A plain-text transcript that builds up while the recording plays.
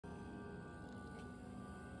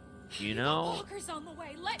You know? Walker's on the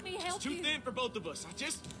way. Let me help you. It's too thin for both of us. I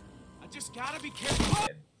just gotta be careful.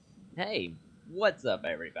 Hey, what's up,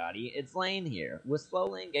 everybody? It's Lane here with Slow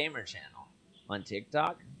Lane Gamer Channel on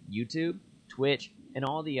TikTok, YouTube, Twitch, and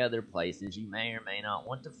all the other places you may or may not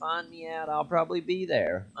want to find me at. I'll probably be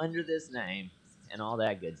there under this name and all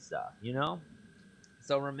that good stuff, you know?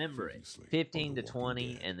 So remember it, 15 to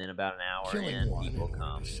 20, and then about an hour in, people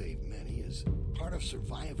come. To save many is part of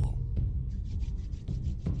survival.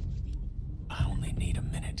 I only need a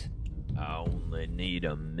minute. I only need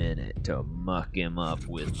a minute to muck him up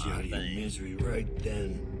with Put you my out of your thing. misery right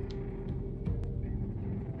then.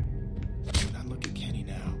 I look at Kenny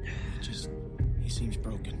now. He seems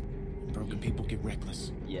broken. Broken people get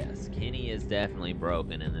reckless. Yes, Kenny is definitely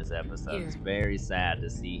broken in this episode. Here. It's very sad to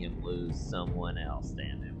see him lose someone else,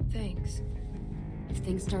 damn him. Thanks. If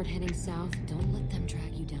things start heading south, don't let them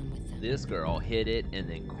drag you down with them. This girl hit it and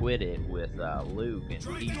then quit it with Luke, and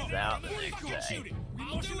he's out the next day.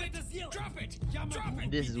 I'll do it. Drop it. Drop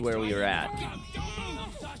it. This is where we were at.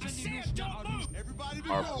 Everybody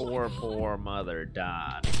Our poor mother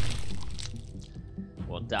died.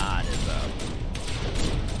 Well, died is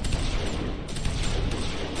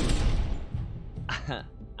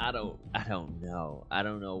I don't know. I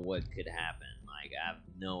don't know what could happen. Like, I have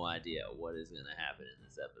no idea what is going to happen in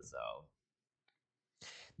this episode.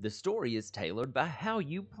 The story is tailored by how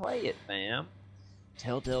you play it, fam.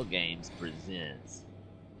 Telltale Games presents,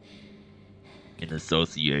 in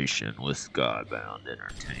association with Skybound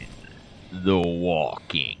Entertainment, The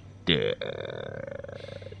Walking Dead.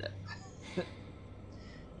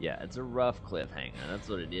 Yeah, it's a rough cliffhanger. That's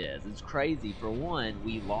what it is. It's crazy. For one,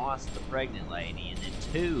 we lost the pregnant lady, and then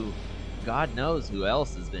two, God knows who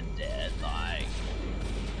else has been dead. Like,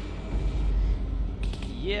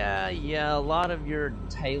 yeah, a lot of your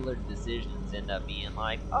tailored decisions end up being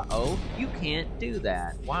like, uh-oh, you can't do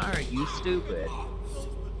that. Why are you stupid?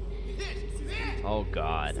 Oh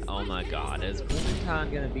God, oh my God. Is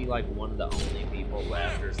Clementine gonna be like one of the only people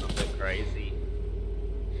left or something crazy?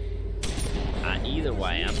 Either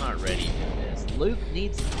way, I'm not ready for this. Luke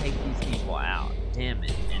needs to take these people out. Damn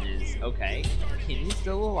it. It is okay. Kenny's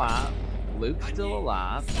still alive. Luke's still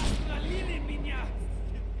alive.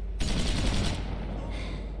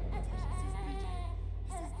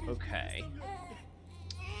 Okay.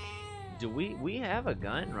 Do we have a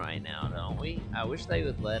gun right now, don't we? I wish they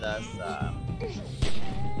would let us,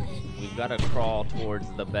 we've got to crawl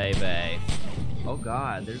towards the baby. Oh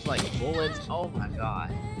God, there's like bullets. Oh my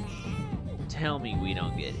God. Tell me we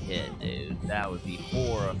don't get hit, dude. That would be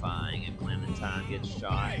horrifying if Clementine gets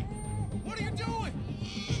shot. Hey, what are you doing?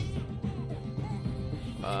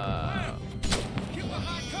 Get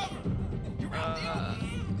behind cover. You're out there.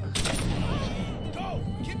 Go.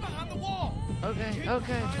 Get behind the wall.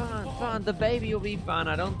 Okay, fine. The baby will be fine.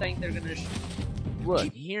 I don't think they're gonna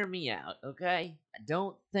look, hear me out, okay? I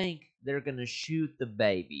don't think they're gonna shoot the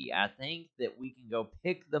baby. I think that we can go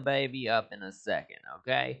pick the baby up in a second,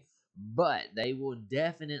 okay? But they will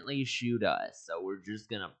definitely shoot us, so we're just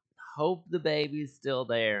gonna hope the baby's still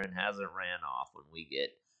there and hasn't ran off when we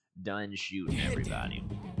get done shooting everybody.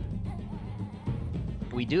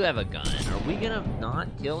 We do have a gun. Are we gonna not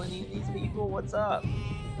kill any of these people? What's up?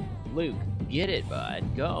 Luke, get it,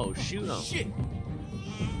 bud. Go, shoot them. Shit.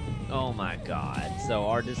 Oh my God. So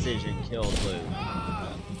our decision killed Luke.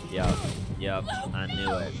 Yup.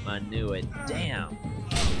 I knew it. Damn.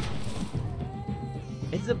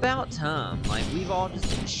 It's about time. Like, we've all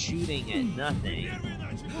just been shooting at nothing.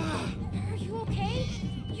 Are you okay?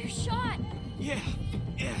 You're shot. Yeah.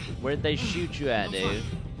 Where'd they shoot you at, dude?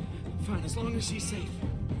 Fine, as long as she's safe.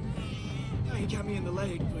 He got me in the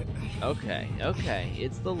leg, but... Okay.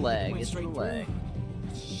 It's the leg. Went It's the straight leg.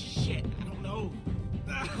 through. Shit, I don't know.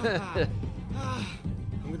 I'm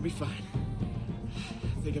gonna be fine.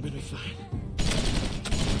 I think I'm gonna be fine.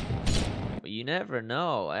 But you never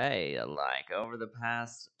know. Hey, like, over the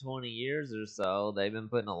past 20 years or so, they've been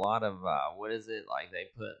putting a lot of, what is it? Like, they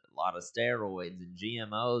put a lot of steroids and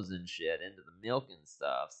GMOs and shit into the milk and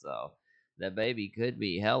stuff, so that baby could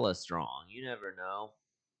be hella strong. You never know.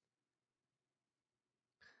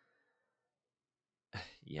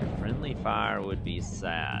 Yeah, friendly fire would be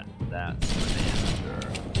sad. That's for damn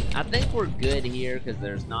sure. I think we're good here because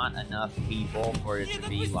there's not enough people for it to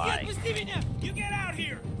be like, You get out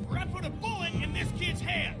here, or I put a bullet in this kid's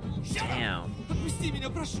head. Shut damn. up! Отпусти меня,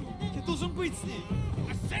 прошу. Я должен быть с ней.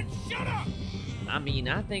 I said shut up! I mean,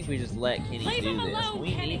 I think we just let Kenny Leave do him this. alone,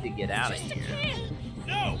 We Kenny. need to get out of Just a here. kid.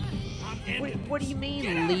 No! I'm What do you mean,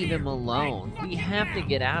 Get out leave of here him alone? right We fucking have to now.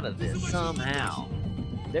 get out of this somehow.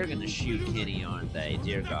 They're gonna shoot Kenny, aren't they?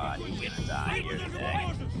 Dear God, he's gonna die here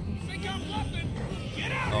today. Think I'm bluffing?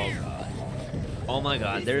 Get out Oh here! God. Oh my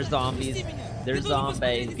god, there's zombies. There's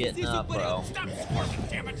zombies getting up, bro. Stop squirming,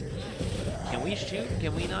 damn it! Can we shoot?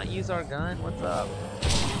 Can we not use our gun? What's up?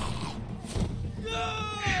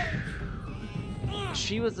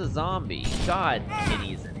 She was a zombie. God,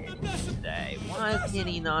 Kenny's an idiot today. Why is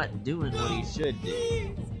Kenny not doing what he should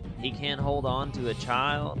do? He can't hold on to a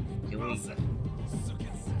child? Can we...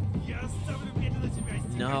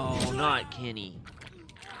 No, not Kenny.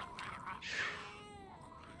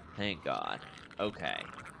 Thank God. Okay.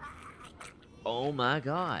 Oh my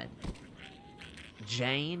God.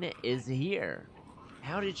 Jane is here.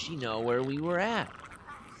 How did she know where we were at?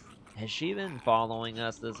 Has she been following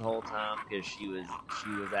us this whole time? Because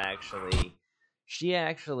she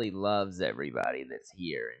actually loves everybody that's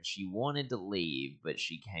here, and she wanted to leave, but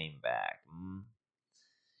she came back.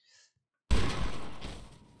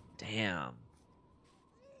 Damn.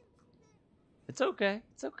 It's okay.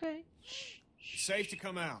 It's okay. It's safe to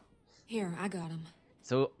come out. Here, I got him.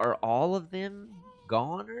 So are all of them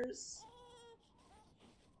goners?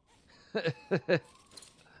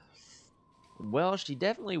 Well, she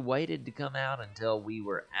definitely waited to come out until we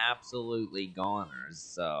were absolutely goners,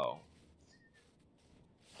 so...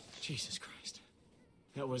 Jesus Christ.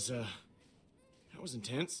 That was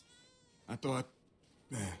intense. I thought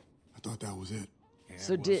that was it. Yeah,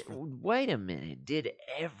 So it was wait a minute, did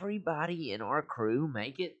everybody in our crew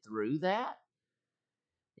make it through that?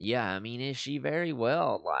 Yeah, I mean, is she very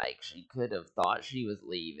well, like, she could have thought she was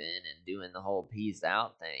leaving and doing the whole peace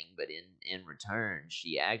out thing, but in return,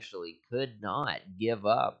 she actually could not give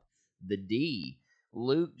up the D.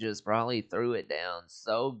 Luke just probably threw it down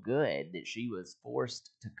so good that she was forced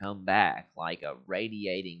to come back like a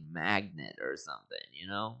radiating magnet or something, you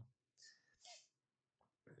know?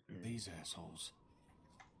 These assholes.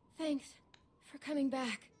 Thanks for coming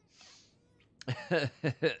back. I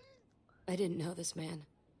didn't know this man.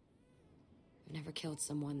 I've never killed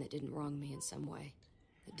someone that didn't wrong me in some way,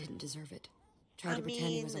 that didn't deserve it. Tried to pretend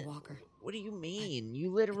he was a walker. What do you mean? You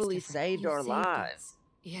literally It's different. saved You our saved lives. us.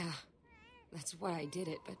 Yeah, that's why I did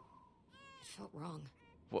it, but it felt wrong.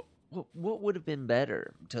 What would have been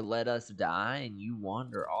better? To let us die and you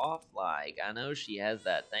wander off? Like, I know she has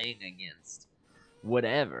that thing against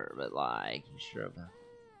whatever, but like, you sure about...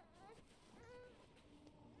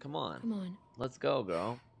 Come on. Come on. Let's go,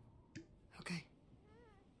 girl. Okay.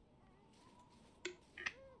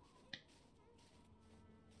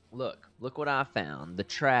 Look what I found. The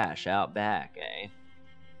trash out back, eh?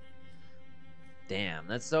 Damn,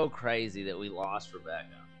 that's so crazy that we lost Rebecca.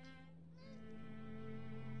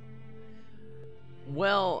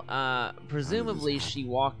 Well, presumably she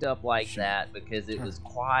walked up like that because it was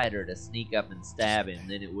quieter to sneak up and stab him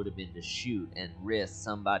than it would have been to shoot and risk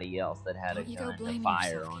somebody else that had a Don't you go gun to blaming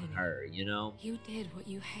fire yourself, on Kenny. her, you know? You did what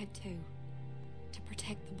you had to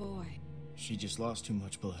protect the boy. She just lost too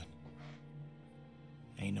much blood.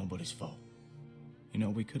 Ain't nobody's fault. You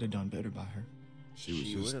know, we could have done better by her. She was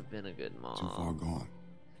She would just have been a good mom. too far gone.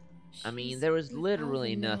 I mean, She's there was without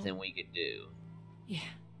literally you. nothing we could do. Yeah,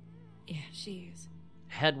 she is.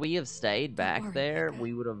 Had we have stayed back worry, there, Becca.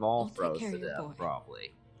 we would have all I'll take froze care to of your death, boy.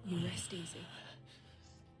 probably. You rest easy.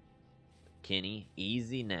 Kenny,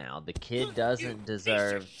 easy now. The kid doesn't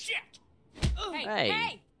deserve... Shit!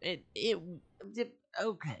 Hey!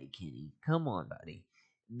 Okay, Kenny. Come on, buddy.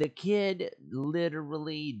 The kid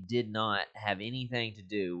literally did not have anything to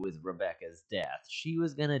do with Rebecca's death. She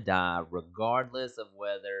was gonna die regardless of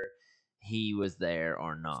whether he was there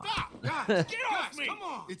or not. Stop! Guys, Get off me! come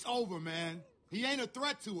on! It's over, man. He ain't a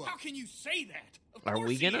threat to us. How can you say that? Of Are course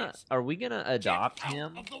we he gonna is. adopt Get out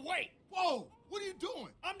him? of the way! Whoa! What are you doing?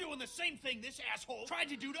 I'm doing the same thing this asshole tried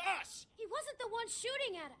to do to us. He wasn't the one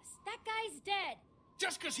shooting at us. That guy's dead.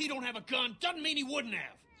 Just because he don't have a gun doesn't mean he wouldn't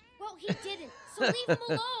have. Well, he didn't, so leave him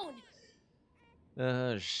alone.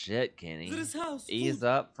 Oh shit, Kenny. There is house. Ease food.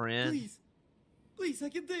 up, friend. Please. Please, I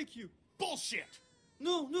can thank you. Bullshit!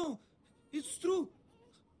 No. It's true.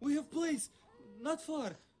 We have place. Not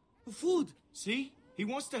far. Food. See? He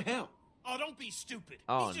wants to help. Oh, don't be stupid.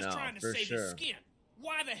 Oh, He's just no, trying to for save sure. his skin.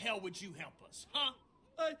 Why the hell would you help us, huh?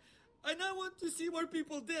 I now want to see more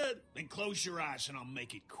people dead. Then close your eyes and I'll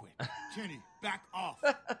make it quick. Kenny, back off.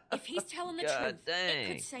 If he's telling the God truth, dang.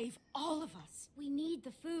 it could save all of us. We need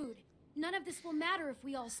the food. None of this will matter if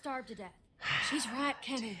we all starve to death. She's right,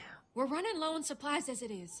 Kenny. We're running low on supplies as it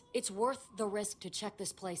is. It's worth the risk to check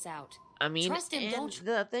this place out. I mean, Trust him, and don't you?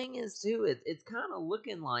 the thing is, too, it's kind of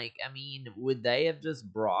looking like, I mean, would they have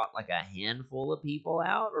just brought, like, a handful of people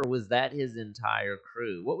out, or was that his entire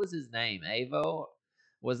crew? What was his name? Avo?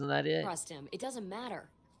 Wasn't that it? Trust him. It doesn't matter.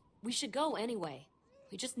 We should go anyway.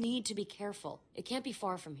 We just need to be careful. It can't be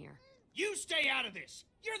far from here. You stay out of this.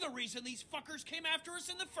 You're the reason these fuckers came after us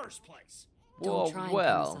in the first place. Don't Well, try and pin this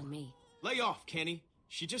well. on me. Lay off, Kenny.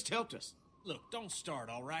 She just helped us. Look, don't start,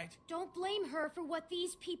 all right? Don't blame her for what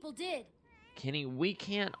these people did. Kenny, we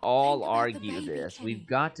can't all Think about the argue baby, this. Kenny. We've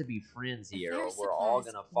got to be friends If here, or there's we're all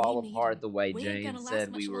supplies, gonna fall we need apart 'em. the way We ain't Jane gonna said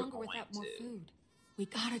last we much were longer going without more to. food. We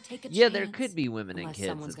gotta take a Yeah, chance. there could be women and Unless kids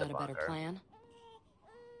someone's at the got a better bunker. plan.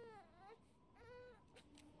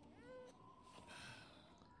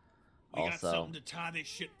 We got Also- something to tie this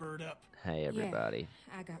shitbird up. Hey, everybody.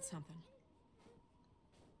 I got something.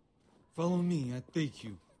 Follow me, I take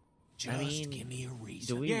you. Just mean, give me a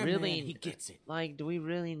reason. Do we Yeah, really man, he gets it. like? Do we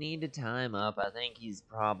really need to tie him up? I think he's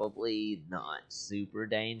probably not super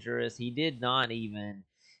dangerous. He didn't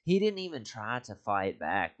even try to fight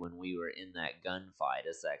back when we were in that gunfight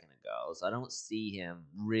a second ago. So I don't see him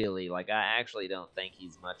really like. I actually don't think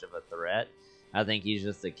he's much of a threat. I think he's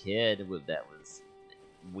just a kid that was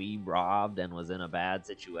we robbed and was in a bad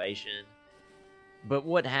situation. But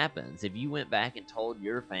what happens if you went back and told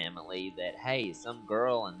your family that, hey, some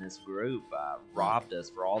girl in this group robbed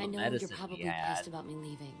us for all I the know medicine you're probably we had? pissed about me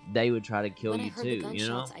leaving. They would try to kill when you I heard too, the you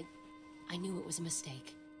know? gunshots, I knew it was a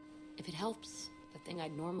mistake. If it helps, the thing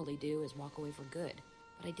I'd normally do is walk away for good.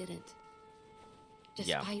 But I didn't.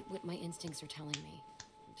 Yeah. Despite what my instincts are telling me.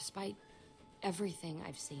 Despite everything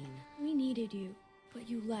I've seen. We needed you, but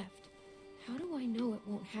you left. How do I know it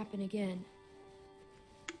won't happen again?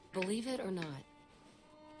 Believe it or not,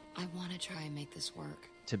 I want to try and make this work.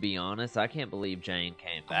 To be honest, I can't believe Jane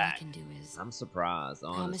came All I back. can do is I'm surprised,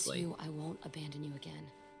 promise honestly. you I won't abandon you again.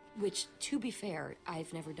 Which, to be fair,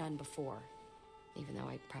 I've never done before. Even though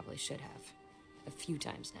I probably should have. A few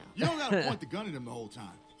times now. You don't gotta point the gun at him the whole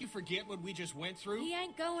time. You forget what we just went through? He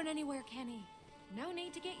ain't going anywhere, Kenny. No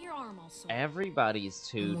need to get your arm all sore. Everybody's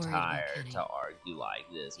too I'm worried about tired Kenny. to argue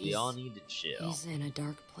like this. We He's- all need to chill. He's in a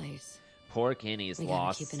dark place. Poor Kenny's We gotta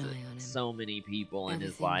lost keep an eye on him. so many people in his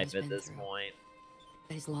Everything life he's at been this through. point.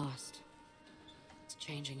 But he's lost. It's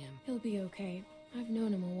changing him. He'll be okay. I've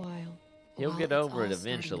known him a while. He'll Well, get it's over it all starting to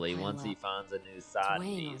eventually pile once he up. finds a new It's side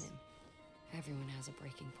weighing on piece. him. Everyone has a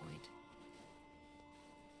breaking point.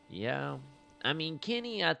 Yeah. I mean,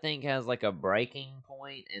 Kenny, I think, has like a breaking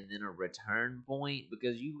point and then a return point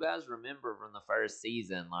because you guys remember from the first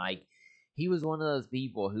season, like, he was one of those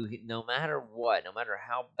people who, no matter what, no matter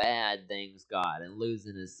how bad things got and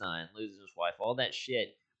losing his son, losing his wife, all that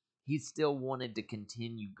shit, he still wanted to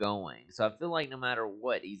continue going. So I feel like no matter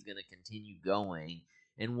what, he's going to continue going.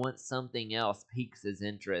 And once something else piques his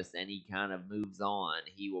interest and he kind of moves on,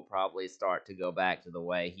 he will probably start to go back to the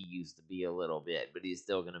way he used to be a little bit. But he's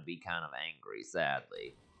still going to be kind of angry,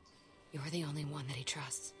 sadly. You're the only one that he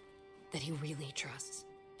trusts. That he really trusts.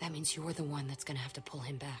 That means you're the one that's gonna have to pull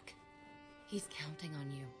him back. He's counting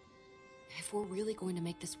on you. If we're really going to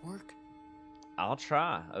make this work, I'll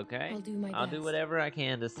try, okay? I'll do my I'll do best. whatever I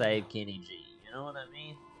can to save Kenny G. You know what I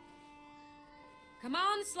mean? Come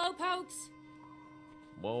on, slowpokes.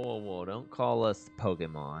 Whoa, whoa, whoa. Don't call us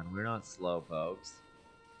Pokemon. We're not slowpokes.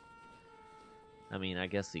 I mean, I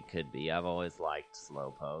guess we could be. I've always liked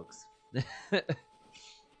slowpokes.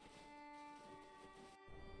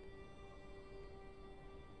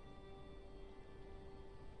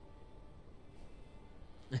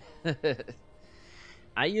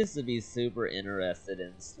 I used to be super interested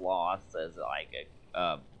in sloths as like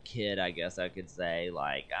a kid, I guess I could say.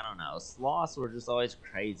 Like, I don't know, sloths were just always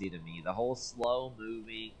crazy to me. The whole slow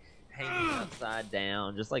moving, hanging upside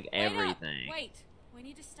down, just like everything. Wait, we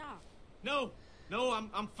need to stop. No,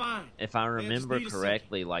 I'm fine. If I Man, just remember need a second.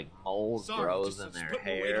 correctly, like mold Sorry, grows just in their put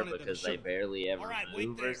more weight hair on it than because it they should. barely ever All right, wait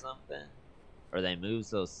move or there. something, or they move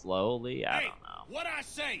so slowly. I Hey, don't know. what I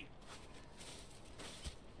say?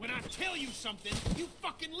 When I tell you something, you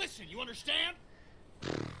fucking listen, you understand?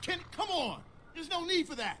 Kenny, come on! There's no need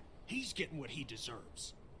for that! He's getting what he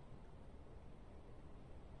deserves.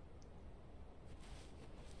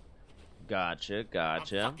 Gotcha, I'm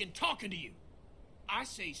gotcha. fucking talking to you. I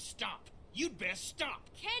say stop. You'd best stop.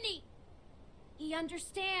 Kenny! He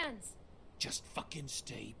understands. Just fucking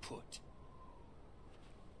stay put.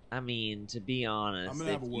 I mean, to be honest, I'm gonna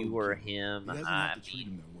if have a word you with were Kenny. him, He doesn't I have to treat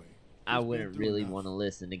mean, him that way. I He's been wouldn't through really enough. want to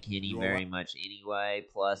listen to Kenny You all very right? much anyway.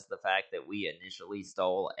 Plus, the fact that we initially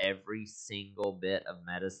stole every single bit of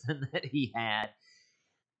medicine that he had.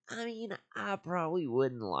 I mean, I probably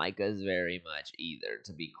wouldn't like us very much either,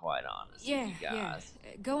 to be quite honest with you guys.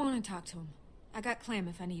 Go on and talk to him. I got Clem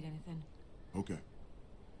if I need anything. Okay.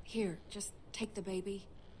 Here, just take the baby.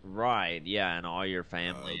 Right, yeah, and all your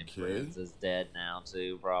family and Okay. friends is dead now,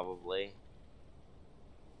 too, probably.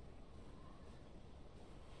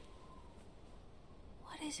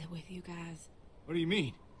 What is it with you guys? What do you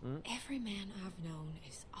mean? Every man I've known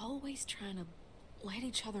is always trying to let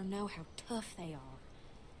each other know how tough they are.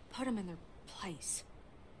 Put them in their place.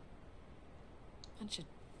 Bunch of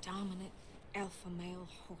dominant alpha male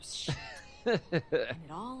horse shit. And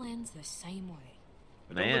it all ends the same way.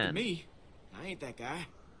 But don't look at me. I ain't that guy.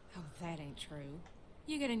 Oh, that ain't true.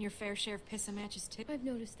 You get in your fair share of pissing matches too. I've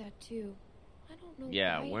noticed that too. I don't know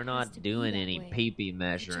Yeah, why it we're has not to be doing that any way. pee-pee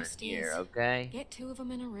measuring just here, is. okay? Get two of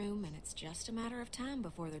them in a room, and it's just a matter of time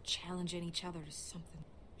before they're challenging each other to something.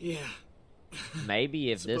 Yeah.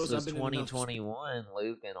 Maybe if this Suppose was I've been in enough 2021,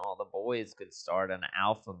 Luke and all the boys could start an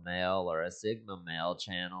alpha male or a sigma male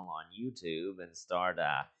channel on YouTube and start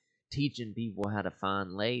teaching people how to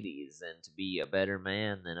find ladies and to be a better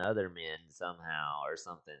man than other men somehow, or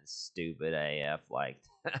something stupid AF like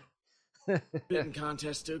that. Spitting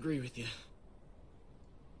contest to agree with you.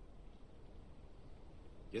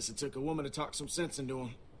 Guess it took a woman to talk some sense into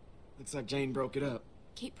him. Looks like Jane broke it up.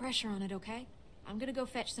 Keep pressure on it, okay? I'm gonna go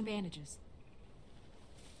fetch some bandages.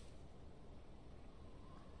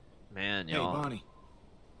 Man, Hey, y'all. Bonnie.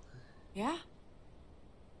 Yeah?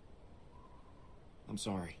 I'm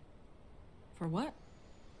sorry. For what?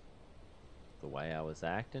 The way I was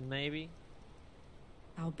acting, maybe?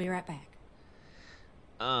 I'll be right back.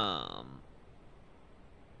 Oh,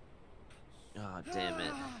 damn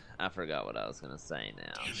it. I forgot what I was gonna say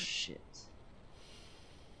now. Shit.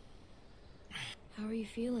 How are you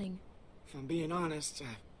feeling? If I'm being honest,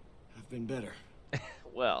 I've been better.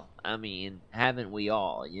 Well, I mean, haven't we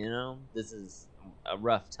all, you know? This is a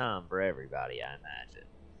rough time for everybody, I imagine.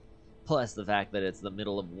 Plus the fact that it's the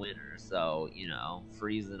middle of winter, so, you know,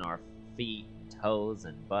 freezing our feet, toes,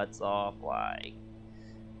 and butts off, like...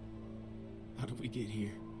 How did we get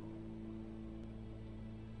here?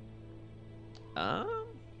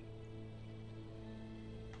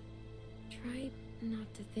 Try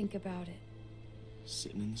not to think about it.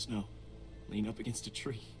 Sitting in the snow, lean up against a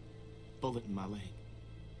tree, bullet in my leg.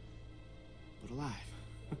 But alive.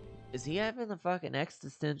 Is he having a fucking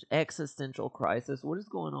existential crisis? What is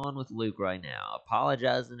going on with Luke right now?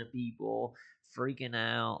 Apologizing to people, freaking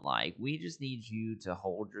out. Like, we just need you to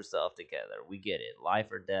hold yourself together. We get it. Life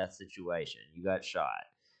or death situation. You got shot.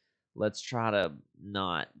 Let's try to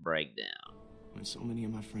not break down. When so many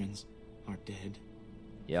of my friends are dead.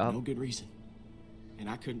 Yep. For no good reason. And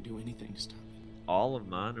I couldn't do anything to stop it. All of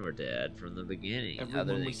mine were dead from the beginning, Everyone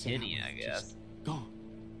other than we set out Kenny, with I guess. just gone.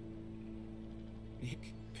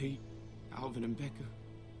 Nick, Pete, Alvin and Becca,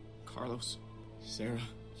 Carlos, Sarah.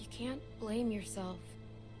 You can't blame yourself.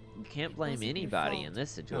 You can't It blame wasn't your anybody fault. in this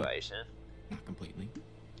situation. Not completely.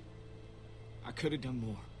 I could have done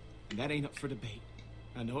more. And that ain't up for debate.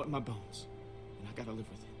 I know it in my bones. And I gotta live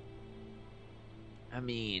with it. I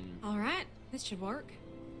mean, All right, this should work.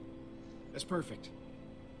 That's perfect.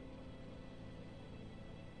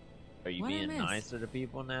 are you What I being miss? nicer to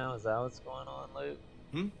people now? Is that what's going on,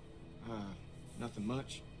 Luke? Nothing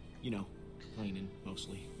much. You know, complaining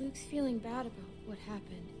mostly. Luke's feeling bad about what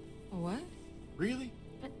happened. What? Really?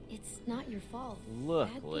 But it's not your fault.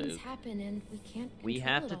 Look, Bad Luke. things happen and we can't We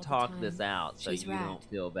control have it to all the talk time. this out so She's you right. don't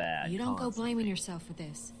feel bad. You don't go constantly. blaming yourself for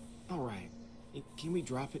this. All right. Can we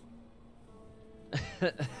drop it?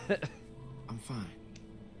 I'm fine.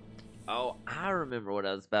 Oh, I remember what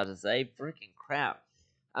I was about to say. Freaking crap.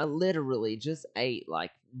 I literally just ate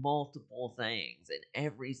like multiple things, and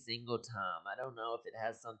every single time, I don't know if it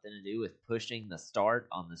has something to do with pushing the start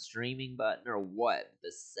on the streaming button or what.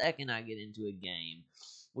 The second I get into a game,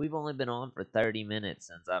 we've only been on for 30 minutes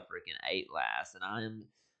since I freaking ate last, and I'm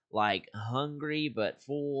like hungry but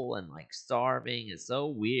full and like starving. It's so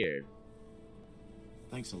weird.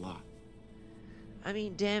 Thanks a lot. I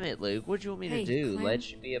mean, damn it, Luke. What do you want me Hey, to do? Clem,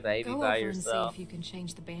 Let you be a baby Go by over yourself? and see if you can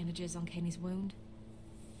change the bandages on Kenny's wound.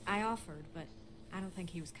 I offered, but I don't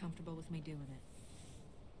think he was comfortable with me doing it.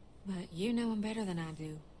 But you know him better than I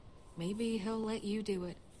do. Maybe he'll let you do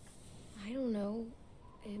it. I don't know.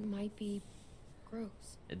 It might be gross.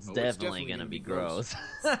 It's Oh, it's definitely gonna be gross.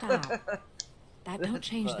 Stop. That don't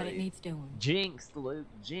change that it Buddy. needs doing. Jinx, Luke,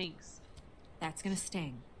 jinx. That's gonna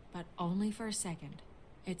sting, but only for a second.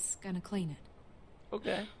 It's gonna clean it.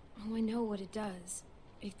 Okay. Oh, I know what it does.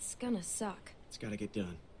 It's gonna suck. It's gotta get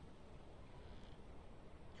done.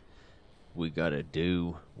 We gotta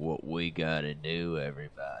do what we gotta do,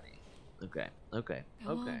 everybody. Okay, okay,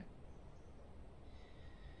 Go okay. on.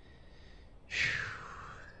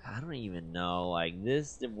 I don't even know. Like,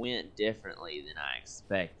 this went differently than I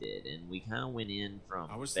expected, and we kind of went in from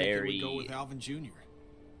I was very. thinking we'd go with Alvin Jr.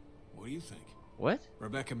 What do you think? What?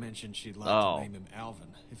 Rebecca mentioned she'd like Oh. to name him Alvin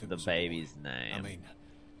if it The was a boy. baby's name. I mean,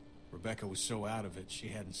 Rebecca was so out of it she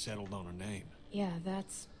hadn't settled on her name. Yeah,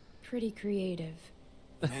 that's pretty creative.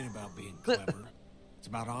 It ain't about being clever. It's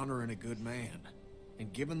about honoring a good man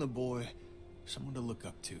and giving the boy someone to look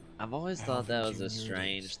up to. I've always thought Alvin that was a Jr. it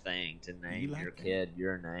strange is. thing to You name like your that? kid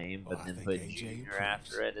your name, Well, but I then think put AJ Junior approves.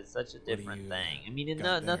 after it. It's such a What do different you, thing. I mean,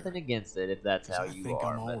 got nothing there? against it if that's 'Cause how I you think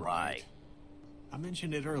are, I'm all but right. like, I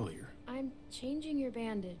mentioned it earlier. I'm changing your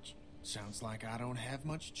bandage. Sounds like I don't have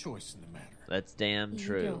much choice in the matter. that's damn You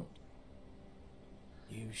true. don't.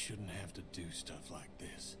 You shouldn't have to do stuff like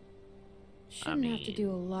this. Shouldn't have to mean-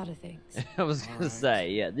 do a lot of things. I was gonna Alright.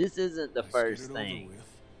 say, yeah, this isn't the Let's get first it over thing. with.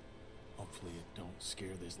 Hopefully it don't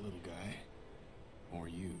scare this little guy. Or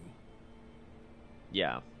you.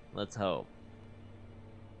 Yeah, let's hope.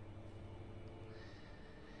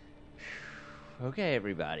 Okay,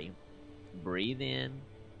 everybody. Breathe in.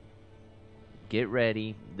 Get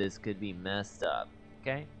ready. This could be messed up.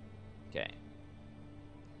 Okay? Okay.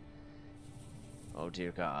 Oh,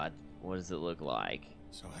 dear God. What does it look like?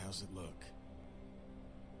 So how's it look?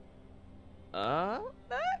 I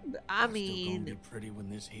Still gonna mean, be pretty when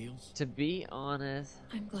this heals? to be honest,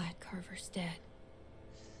 I'm glad Carver's dead.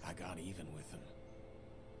 I got even with him.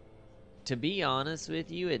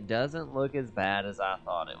 with you, it doesn't look as bad as I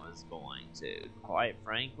thought it was going to. Quite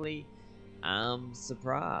frankly, I'm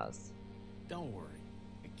surprised. Don't worry.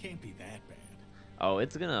 It can't be that bad. Oh,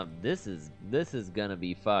 it's gonna. This is gonna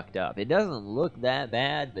be fucked up. It doesn't look that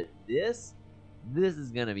bad, but this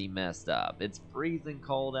is gonna be messed up. It's freezing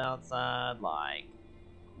cold outside. Like,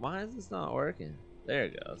 why is this not working? There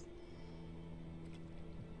it goes.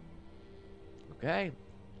 Okay,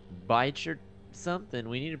 bite your something.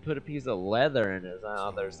 We need to put a piece of leather in his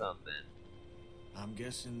mouth or something. I'm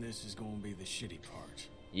guessing this is gonna be the shitty part.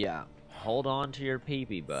 Yeah, hold on to your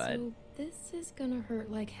peepee, bud. So this is gonna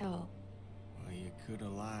hurt like hell. Well, you could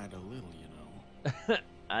have lied a little, you know.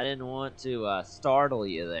 I didn't want to startle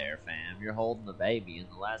you there, fam. You're holding the baby, and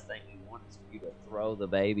the last thing we want is for you to throw the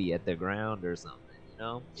baby at the ground or something, you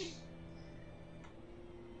know?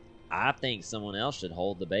 I think someone else should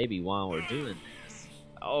hold the baby while we're doing this.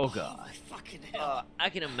 Oh, God. Holy fucking hell. I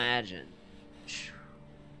can imagine.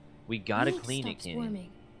 We gotta Luke, clean stop it, Kenny. squirming.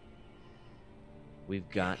 We've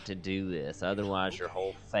got to do this. Otherwise, your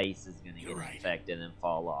whole face is going to You're get right. infected and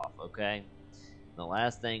fall off, okay? The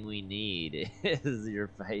last thing we need is your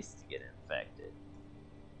face to get infected.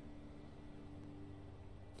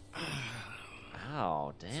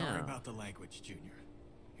 Oh, damn. Sorry about the language, Junior.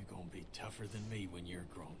 You're gonna be tougher than me when you're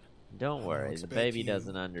grown. Don't I worry, the expect baby you doesn't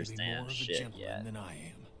to be more understand of a shit gentleman yet. than I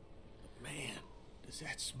am. But man, is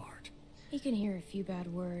that smart. He can hear a few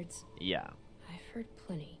bad words. Yeah. I've heard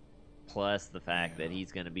plenty. Plus the fact that Yeah.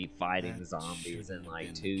 he's going to be fighting That zombies shouldn't in have like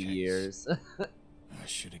been the 2 case. years. I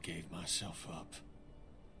should have gave myself up.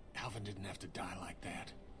 Alvin didn't have to die like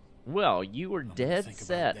that. Well, you were gonna dead think about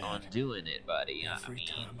set that on doing it, buddy. I Every mean,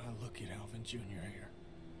 time I look at Alvin Jr.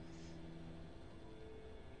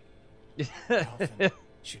 here, Alvin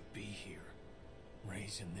should be here,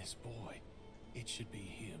 raising this boy. It should be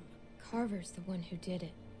him. Carver's the one who did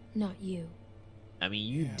it, not you. I mean,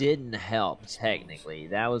 you Yeah, didn't help I suppose. technically.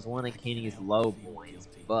 That was one I of can't Kenny's help low but feel points,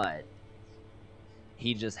 guilty. but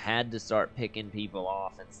he just had to start picking people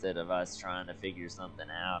off instead of us trying to figure something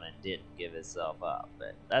out and didn't give himself up.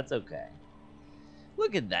 But that's okay.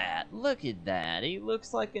 Look at that. Look at that. He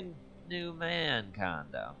looks like a new man,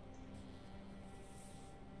 kinda.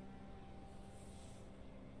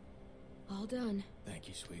 All done. Thank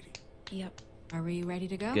you, sweetie. Yep. Are we ready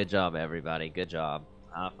to go? Good job, everybody. Good job.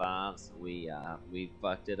 High fives. We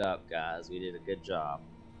fucked it up, guys. We did a good job.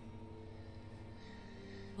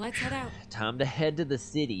 Let's head out. Time to head to the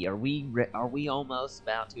city. Are we almost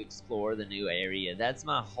about to explore the new area? That's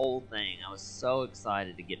my whole thing. I was so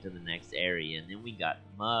excited to get to the next area, and then we got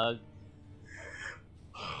mugged.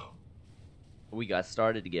 We got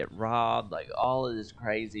started to get robbed. Like, all of this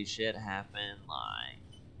crazy shit happened. Like,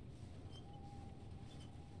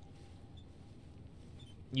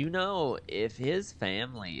 you know, if his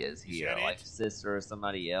family is Is here, that like it? sister or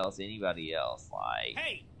somebody else, anybody else, like,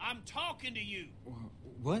 Hey, I'm talking to you.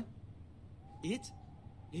 What? It's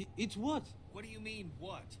what? What do you mean,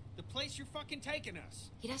 what? The place you're fucking taking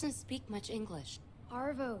us. He doesn't speak much English.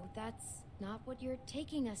 Arvo, that's not what you're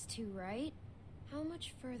taking us to, right? How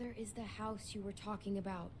much further is the house you were talking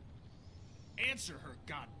about? Answer her,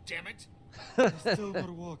 goddammit. Still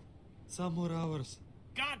more walk. Some more hours.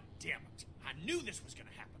 God damn it. I knew this was gonna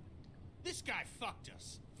happen. This guy fucked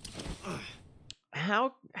us.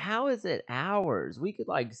 how is it ours? We could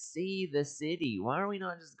like see the city. Why are we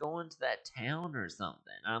not just going to that town or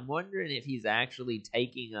something? I'm wondering if he's actually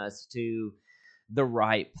taking us to the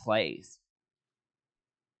right place.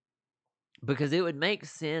 Because it would make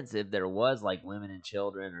sense if there was like women and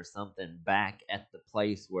children or something back at the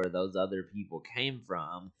place where those other people came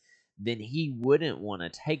from, then he wouldn't want to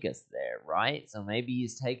take us there, right? So maybe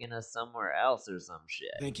he's taking us somewhere else or some shit.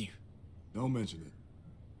 Thank you. Don't mention it.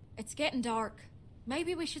 It's getting dark.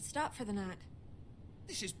 Maybe we should stop for the night.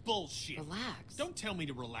 This is bullshit. Relax. Don't tell me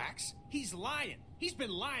to relax. He's lying. He's been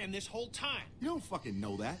lying this whole time. You don't fucking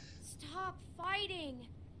know that. Stop fighting.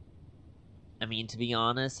 I mean, to be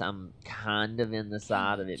honest, I'm kind of in the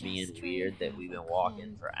side of it being weird that we've been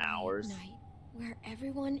walking for hours. Night where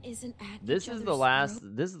everyone isn't at This each is other's the last.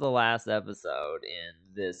 throat. This is the last episode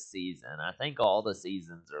in this season. I think all the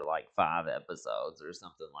seasons are like 5 episodes or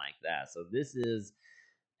something like that. So this is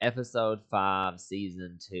episode 5,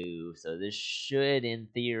 season 2. So this should, in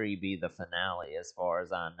theory, be the finale, as far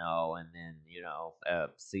as I know. And then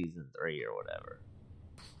season 3 or whatever.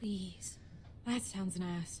 Please. That sounds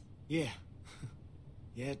nice. Yeah.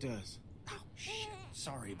 Yeah, it does. Oh, shit.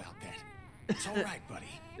 Sorry about that. It's all right, buddy.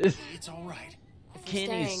 It's all right. If we're Kenny's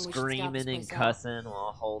staying, we should scout screaming this and place out. cussing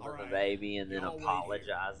while holding All right. the baby and then Y'all wait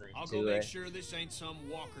here. apologizing I'll to go make it. sure this ain't some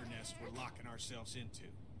walker nest we're locking ourselves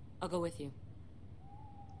into. I'll go with you.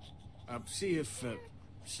 See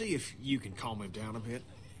if you can calm him down a bit.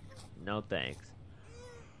 No thanks.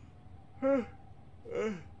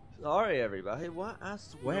 Sorry, everybody. What? I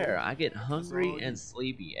swear, I get hungry and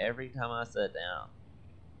sleepy every time I sit down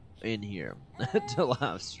in here to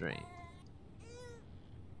live stream.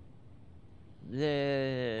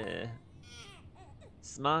 Yeah.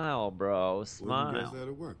 Smile, bro. Wouldn't guess Smile.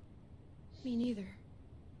 that'd work. Me neither.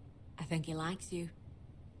 I think he likes you.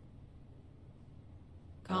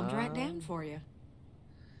 Calmed right down for you.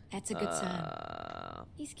 That's a good sign. Uh,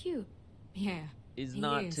 He's cute. Yeah. he's He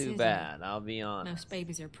not is, too isn't bad. I'll be honest. Most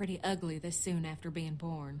babies are pretty ugly this soon after being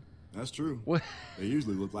born. That's true. What? They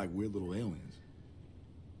usually look like weird little aliens.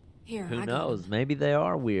 Here, Who I got knows? him. Maybe they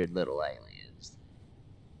are weird little aliens.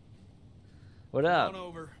 What Come up? on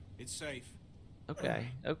over. It's safe. Okay,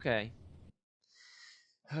 okay.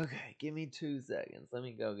 Okay, give me 2 seconds. Let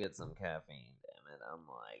me go get some caffeine, damn it. I'm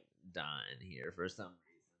like dying here for some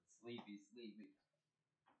reason. Sleepy.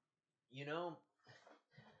 You know,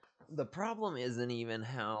 the problem isn't even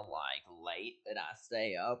how like late that I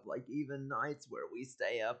stay up. Like even nights where we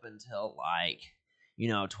stay up until like,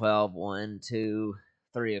 12, 1, 2,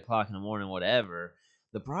 3 o'clock in the morning, whatever.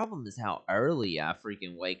 The problem is how early I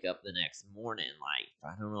freaking wake up the next morning. Like,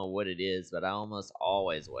 I don't know what it is, but I almost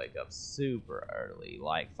always wake up super early,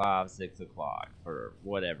 like 5, 6 o'clock for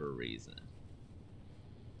whatever reason.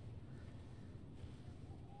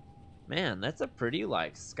 Man, that's a pretty,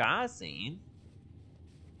 like, sky scene.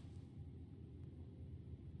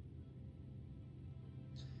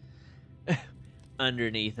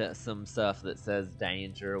 Underneath some stuff that says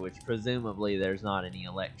danger, which presumably there's not any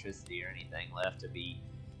electricity or anything left to be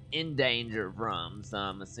in danger from, so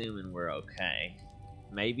I'm assuming we're okay.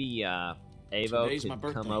 Maybe Avo Today's my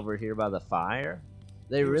could come birthday. over here by the fire.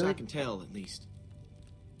 They Near as I really can tell, at least.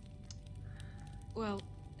 Well,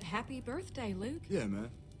 happy birthday, Luke. Yeah,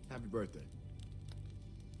 man. Happy birthday.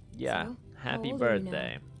 Yeah, So, happy how old are you now?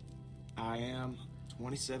 birthday. I am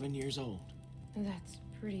 27 years old. That's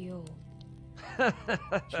pretty old.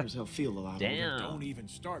 Sure as hell feel a lot older. Damn. Don't even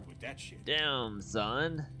start with that shit. Damn,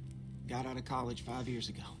 son. Got out of college 5 years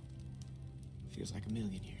ago. Feels like a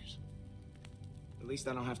million years. At least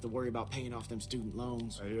I don't have to worry about paying off them student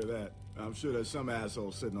loans. I hear that. I'm sure there's some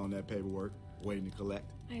asshole sitting on that paperwork, waiting to collect.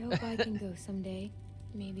 I hope I can go someday.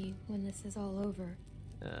 Maybe when this is all over.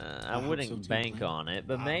 I hope wouldn't so too, bank Clint. on it,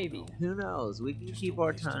 but I maybe. know. Who knows? We can Just keep a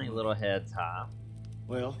our waste of tiny money. little heads high.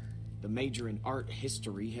 Well, the major in art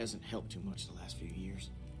history hasn't helped too much the last few years.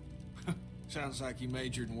 Sounds like you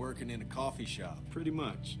majored in working in a coffee shop. Pretty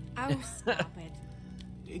much. Oh, stop it.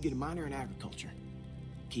 Did get a minor in agriculture.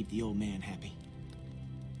 Keep the old man happy.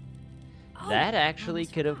 Oh, That actually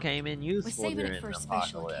almost could have forgot. came in We're useful saving during it for the a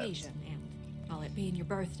special apocalypse. occasion, and all it being your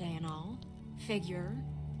birthday and all. Figure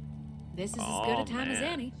this is as Oh, good a time as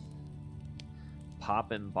man. any.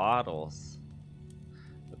 Popping bottles.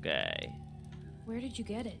 Okay. Where did you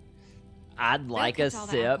get it? I'd Bill like a kept all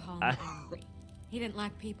the sip. alcohol in the armory. He didn't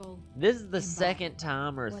like people. This is the in second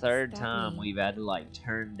time or What's third that time mean? we've had to like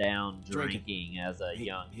turn down Drinking. drinking as a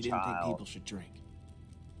young he didn't think child. people should drink.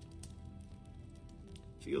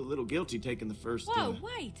 Feel a little guilty taking the first. Whoa,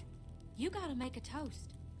 wait! You gotta make a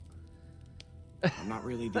toast. I'm not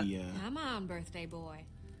really the. Come on, birthday boy.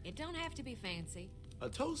 It don't have to be fancy. A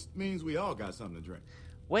toast means we all got something to drink.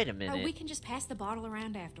 Wait a Or minute. we can just pass the bottle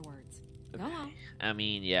around afterwards. Go on. I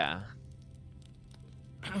mean, yeah.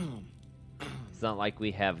 It's not like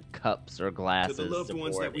we have cups or To glasses the loved to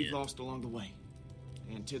ones pour that it we've in. lost along the way,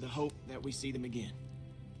 And to the hope that we see them again.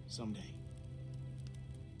 Someday.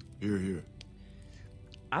 Here, here.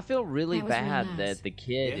 I feel really That was real bad nice. that the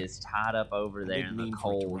kid Yeah? is tied up over I there didn't in the mean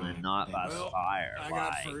for it to cold rhyme. and not by the Well, fire. I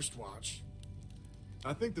got like, first watch.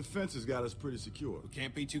 I think the fence has got us pretty secure. We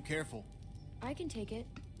can't be too careful. I can take it.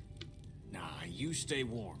 Nah, you stay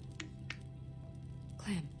warm.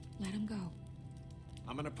 Clem, let him go.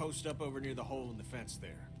 I'm gonna post up over near the hole in the fence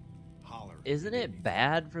there. Holler. if Isn't you need it anything.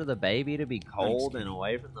 bad for the baby to be cold and Kenny.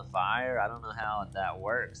 away from the fire? I don't know how that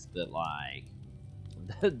works, but like,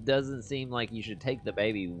 that doesn't seem like you should take the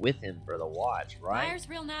baby with him for the watch, right? Fire's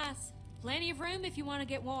real nice. Plenty of room if you want to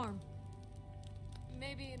get warm.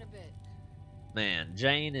 Maybe in a bit. Man,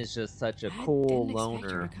 Jane is just such a I cool didn't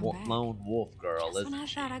expect her loner, to come back. lone wolf girl, Just when isn't I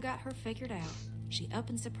she? thought I got her figured out, she up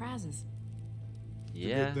and surprises.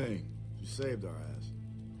 Yeah, Good thing. You saved our ass.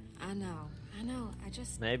 I know. I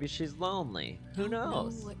just maybe she's lonely. Who don't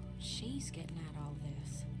knows? know what she's getting at all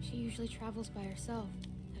this. She usually travels by herself.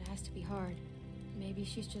 That has to be hard. Maybe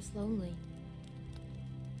she's just lonely.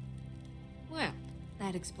 Well,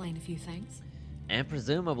 that'd explain a few things. And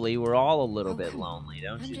presumably, we're all a little Oh, bit come on. lonely,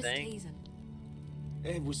 don't I'm you just think? teasing.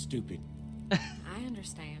 It was stupid. I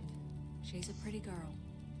understand. She's a pretty girl.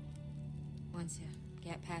 Once you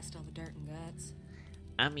get past all the dirt and guts.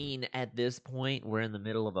 I mean, at this point, we're in the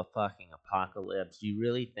middle of a fucking apocalypse. Do you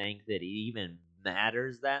really think that it even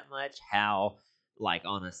matters that much how, like,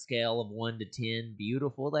 on a scale of 1 to 10,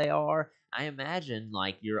 beautiful they are? I imagine,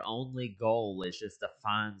 like, your only goal is just to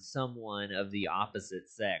find someone of the opposite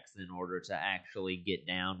sex in order to actually get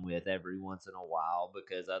down with every once in a while,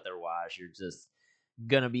 because otherwise you're just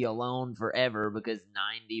gonna be alone forever because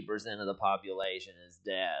 90% of the population is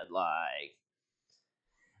dead. Like,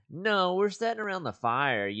 no, we're sitting around the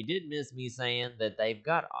fire. You did miss me saying that they've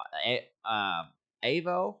got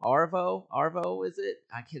Arvo, is it?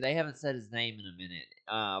 They haven't said his name in a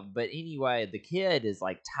minute. But anyway, the kid is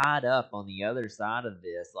like tied up on the other side of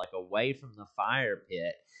this, like away from the fire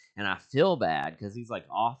pit, and I feel bad because he's like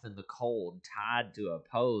off in the cold, tied to a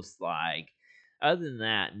post. Like, other than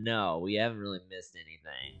that, no, we haven't really missed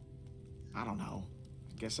anything. I don't know.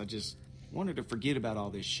 I guess I just wanted to forget about all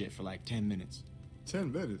this shit for like 10 minutes.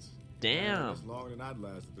 10 minutes. Damn. That's longer than I'd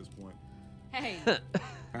last at this point. Hey,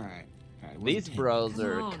 Alright. It wasn't These 10. bros Come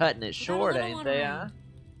are on. cutting it We got a short, little ain't one they? around.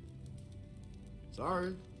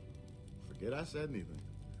 Sorry. Forget I said anything.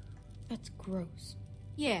 That's gross.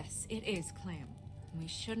 Yes, it is, Clem. We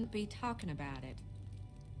shouldn't be talking about it.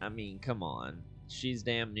 I mean, come on. She's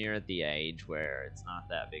damn near at the age where it's not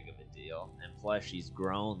that big of a deal. And plus, she's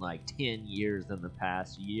grown like 10 years in the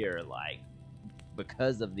past year, like,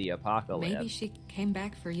 because of the apocalypse. Maybe she came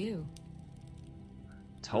back for you.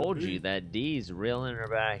 Told you that Dee's reeling her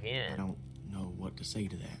back I in. don't know what to say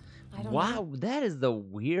to that. I don't Wow, know. that is the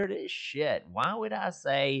weirdest shit. Why would I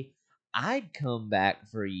say I'd come back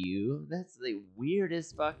for you? That's the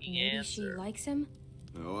weirdest fucking Maybe answer. she likes him?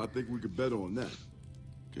 No, I think we could bet on that.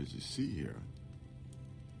 Because you see here,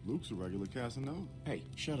 Luke's a regular Casanova. Hey,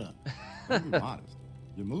 shut up. Don't be modest.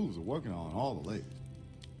 Your moves are working on all the ladies.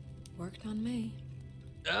 Worked on me.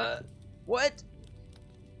 What?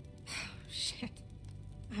 Shit.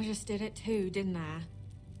 I just did it too, didn't I?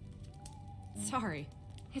 Sorry.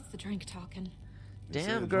 It's the drink talking. They say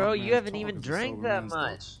Damn, the girl, drunk you man's haven't talk even is a drank sober that man's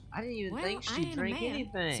much. talk. I didn't even Well, think I she'd ain't drink a man,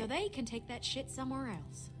 anything. so they can take that shit somewhere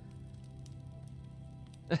else.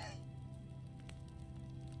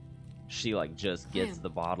 She like just gets Clem, the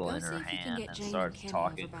bottle go in see her if you can hand get and Jane and starts Kenny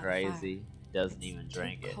talking over by the fire. crazy. Doesn't It's even too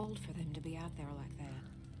drink it. cold for them to be out there like that.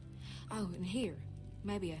 Oh, and here,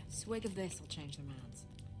 maybe a swig of this will change their minds.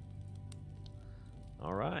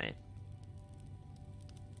 All right.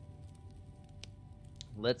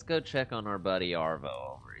 Let's go check on our buddy Arvo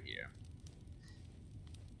over here.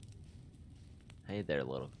 Hey there,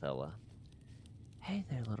 little fella. Hey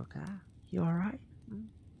there, little guy. You all right? Hmm?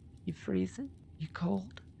 You freezing? You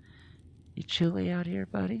cold? You chilly out here,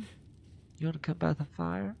 buddy? You want to come by the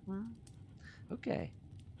fire? Hmm? Okay.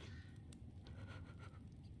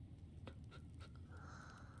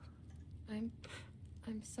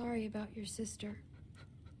 I'm sorry about your sister.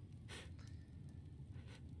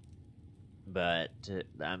 But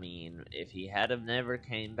I mean, if he had have never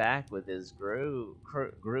came back with his group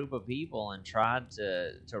of people and tried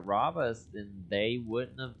to rob us, then they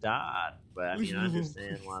wouldn't have died. But I mean, I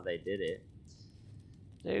understand why they did it,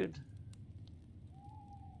 dude.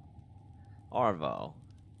 Arvo,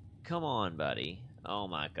 come on, buddy. Oh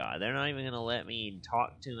my God, they're not even gonna let me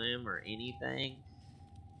talk to him or anything.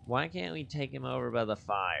 Why can't we take him over by the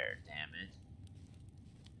fire? Damn it.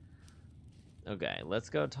 Okay, let's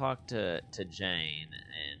go talk to Jane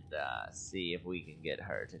and see if we can get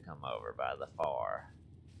her to come over by the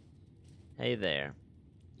Hey there.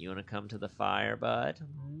 You want to come to the fire, bud?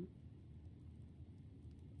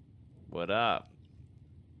 What up?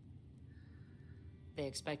 They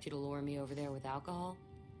expect you to lure me over there with alcohol?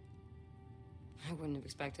 I wouldn't have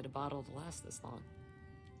expected a bottle to last this long.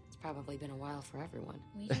 It's probably been a while for everyone.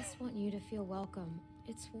 We just want you to feel welcome.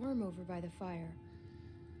 It's warm over by the fire.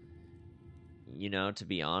 You know, to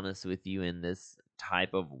be honest with you, in this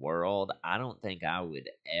type of world, I don't think I would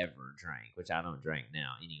ever drink, which I don't drink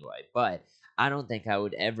now anyway, but I don't think I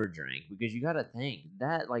would ever drink because you gotta think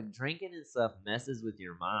that, like, drinking and stuff messes with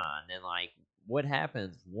your mind. And, like, what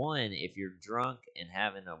happens, one, if you're drunk and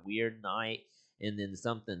having a weird night and then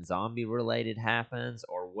something zombie related happens,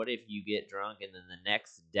 or what if you get drunk and then the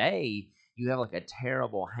next day you have like a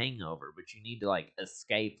terrible hangover, but you need to like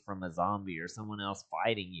escape from a zombie or someone else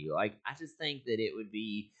fighting you. Like, I just think that it would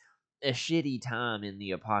be a shitty time in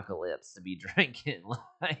the apocalypse to be drinking,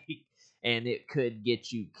 like, and it could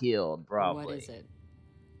get you killed, probably. What is it?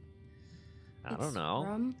 I don't know.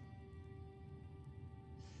 Rum?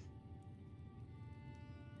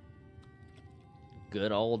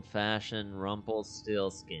 Good old fashioned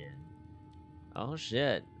Rumpelstiltskin. Oh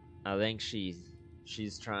shit. I think she's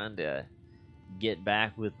trying to get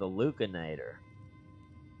back with the Lucanator.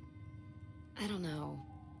 I don't know.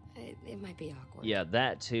 It might be awkward. Yeah,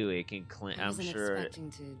 that too. It can clean. I I'm wasn't sure.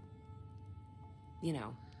 expecting to, you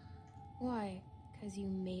know. Why? 'Cause you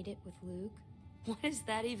made it with Luke? What does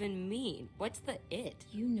that even mean? What's the it?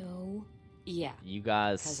 You know. Yeah. You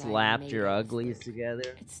guys 'Cause I slapped made your it with uglies Luke.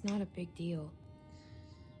 together. It's not a big deal.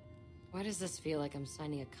 Why does this feel like I'm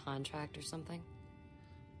signing a contract or something?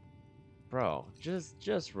 Bro,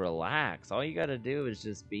 just relax. All you gotta do is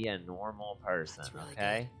just be a normal person, That's really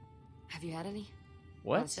okay? good. Have you had any?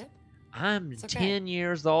 What? Want a sip? I'm It's okay. 10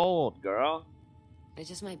 years old, girl. It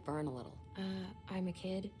just might burn a little. I'm a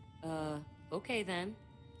kid. Okay then.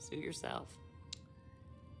 Suit yourself.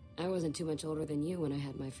 I wasn't too much older than you when I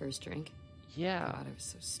had my first drink. Yeah. God, I was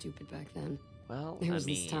so stupid back then. Well, There was I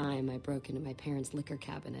mean, this time I broke into my parents' liquor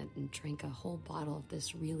cabinet and drank a whole bottle of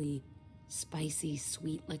this really spicy,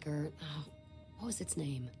 sweet liquor. Oh, what was its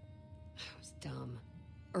name? It was dumb.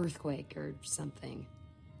 Earthquake or something.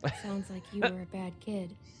 Sounds like you were a bad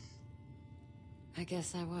kid. I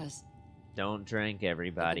guess I was. don't drink,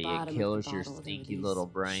 everybody. It bottom of the kills your bottle, there were stinky these little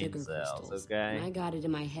brain sugar cells, crystals. okay? And I got it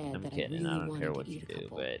in my head I'm that kidding. I I really don't wanted care to what you eat a do,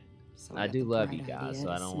 couple. but So I got do the love bright you guys, idea so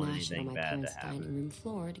I to don't want smash it anything on my bad to parents' happen. dining room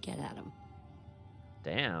floor to get at them.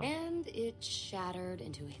 Damn. And it shattered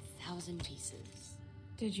into 1,000 pieces.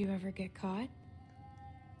 Did you ever get caught?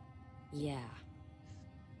 Yeah.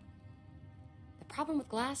 The problem with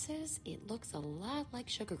glass is it looks a lot like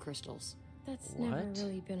sugar crystals. That's never What?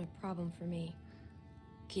 really been a problem for me.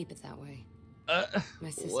 Keep it that way. Uh, My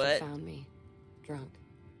sister what? found me, drunk,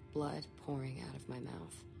 blood pouring out of my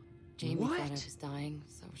mouth. Jamie What? thought I was dying,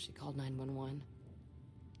 so she called 911.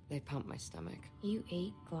 They pumped my stomach. You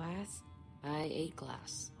ate glass? I ate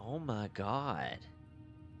glass. Oh my god.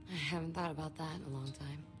 I haven't thought about that in a long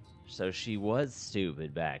time. So she was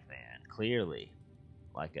stupid back then, clearly.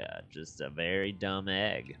 Like just a very dumb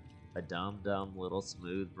egg. A dumb little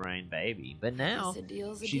smooth brain baby. But now, Guess a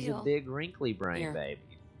deal's a she's deal. a big wrinkly brain Here. baby.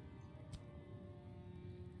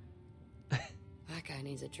 That guy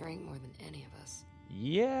needs a drink more than any of us.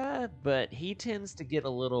 Yeah, but he tends to get a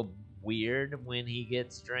little weird when he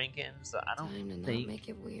gets drinking, so I Time to don't not think... make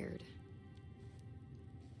it weird.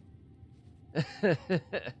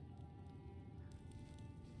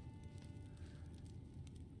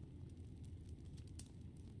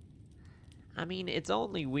 I mean, it's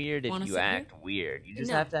only weird if Want a you sip here? act weird. You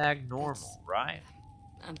just No, have to act that's- normal, right?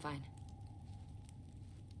 I'm fine.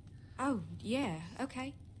 Oh, yeah,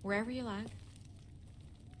 okay. Wherever you like.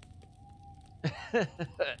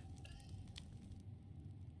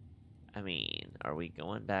 I mean, are we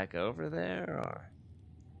going back over there, or...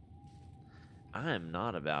 I am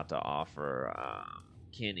not about to offer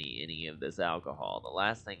Kenny any of this alcohol. The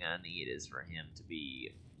last thing I need is for him to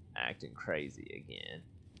be acting crazy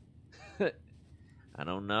again. I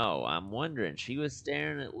don't know. I'm wondering. She was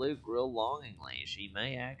staring at Luke real longingly. She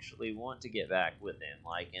may actually want to get back with him,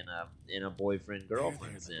 like in a boyfriend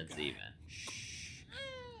girlfriend There, little sense, guy. even.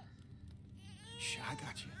 Shh, I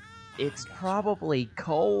got you. It's I got you. probably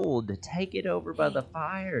cold. Take it over by the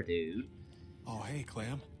fire, dude. Oh, hey,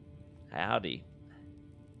 Clem. Howdy.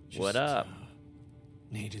 What Just, up?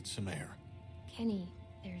 Needed some air. Kenny,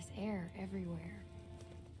 there's air everywhere.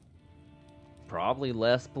 Probably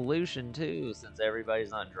less pollution too, since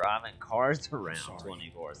everybody's not driving cars around Sorry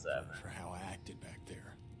 24/7. for how I acted back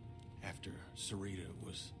there. After Sarita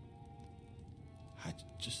was...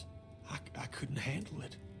 I couldn't handle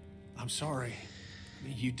it. I'm sorry.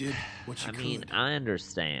 You did what you I could. mean, I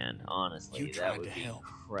understand, honestly. You That tried would to be help,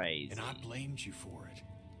 crazy. and I blamed you for it.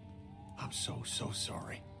 I'm so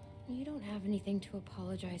sorry. You don't have anything to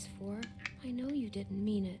apologize for. I know you didn't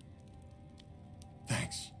mean it.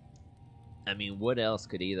 Thanks. I mean, what else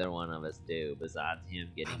could either one of us do besides him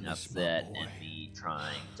getting miss my upset boy. and me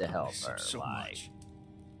trying to I help miss him her? so Like, much.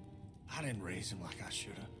 I didn't raise him like I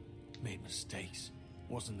should have. Made mistakes.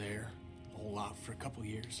 Wasn't there a whole lot for a couple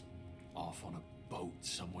years. Off on a boat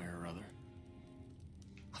somewhere or other.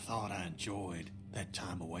 I thought I enjoyed that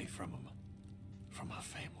time away from him. From my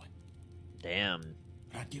family. damn.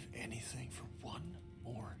 But I'd give anything for one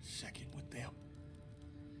more second with them.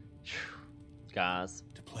 Guys,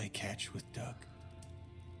 To play catch with Doug.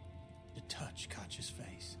 To touch Katja's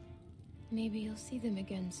face. Maybe you'll see them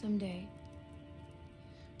again someday.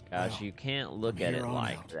 guys, Well, you can't look from at it here on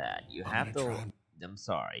like out, that. You I'm have gonna to. try and- I'm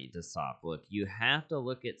sorry to stop. Look, you have to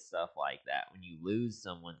look at stuff like that when you lose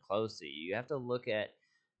someone close to you. You have to look at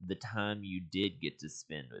the time you did get to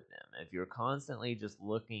spend with them. If you're constantly just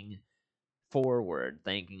looking forward,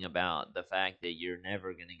 thinking about the fact that you're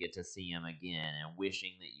never going to get to see them again and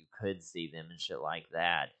wishing that you could see them and shit like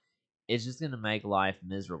that, it's just going to make life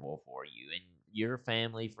miserable for you. And your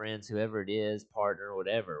family, friends, whoever it is, partner,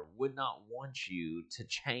 whatever, would not want you to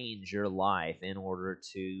change your life in order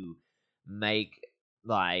to make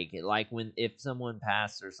like when if someone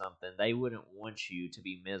passed or something, they wouldn't want you to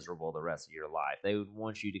be miserable the rest of your life. They would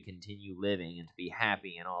want you to continue living and to be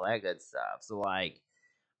happy and all that good stuff. So like,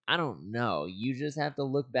 I don't know. You just have to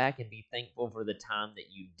look back and be thankful for the time that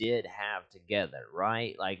you did have together,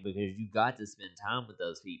 right? Like, because you got to spend time with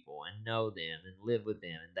those people and know them and live with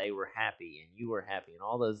them, and they were happy and you were happy and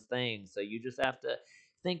all those things. So you just have to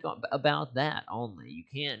think about that only. You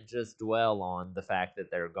can't just dwell on the fact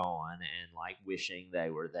that they're gone and like wishing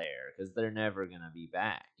they were there because they're never going to be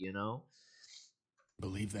back, you know?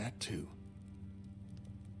 Believe that too.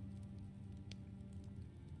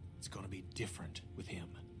 It's gonna be different with him.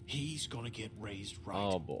 He's gonna get raised right.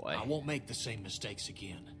 Oh, boy. I won't make the same mistakes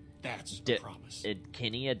again. That's a Did, promise.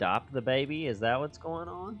 can he adopt the baby? Is that what's going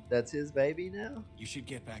on? That's his baby now? You should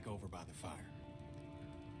get back over by the fire.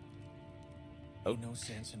 Oh. Ain't no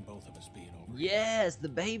sense in both of us being over. Yes, the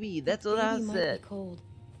baby. That's what I Baby might said. be cold.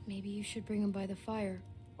 Maybe you should bring him by the fire.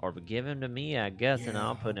 Or give him to me, I guess, and Yeah,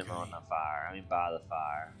 I'll put him okay. on the fire. I mean, by the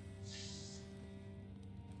fire.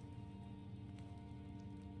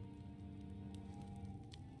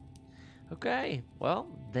 Okay, well,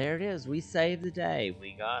 there it is. We saved the day.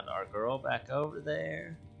 We got our girl back over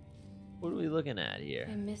there. What are we looking at here?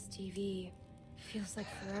 I miss TV. Feels like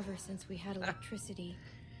forever since we had electricity.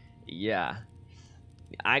 Yeah.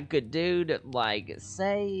 I could, dude, like,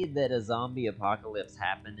 say that a zombie apocalypse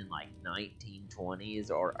happened in, like, 1920s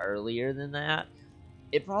or earlier than that.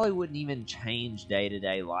 It probably wouldn't even change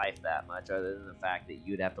day-to-day life that much other than the fact that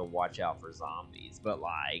you'd have to watch out for zombies. But,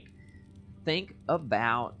 like, think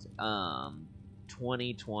about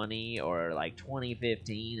 2020 or, like,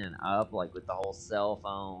 2015 and up, like, with the whole cell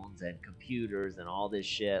phones and computers and all this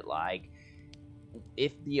shit, like,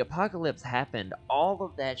 if the apocalypse happened, all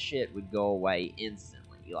of that shit would go away instantly.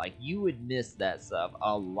 Like, you would miss that stuff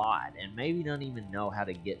a lot and maybe don't even know how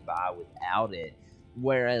to get by without it.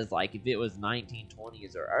 Whereas, like, if it was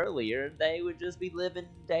 1920s or earlier, they would just be living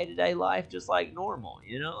day-to-day life just like normal,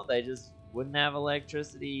 you know? They just wouldn't have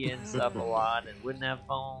electricity and stuff a lot and wouldn't have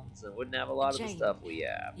phones and wouldn't have a lot of the Jane, stuff we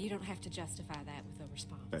have. You don't have to justify that with a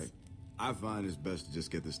response. Hey, I find it's best to just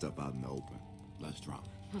get this stuff out in the open. Less drama.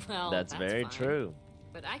 Well, That's very fine. true.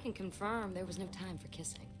 But I can confirm there was no time for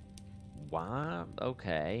kissing. Why?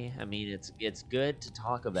 Okay. I mean, it's good to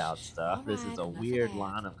talk about stuff. All This is right, a enough of weird that.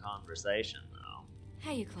 line of conversation, though.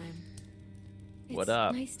 How you, Clem? What It's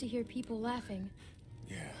up? nice to hear people laughing.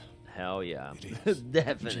 Yeah. Hell yeah. It is.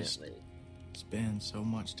 Definitely. Spend so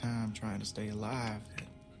much time trying to stay alive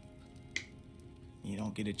that you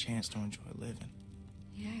don't get a chance to enjoy living.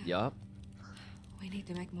 Yeah. Yup. We need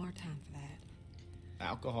to make more time for that.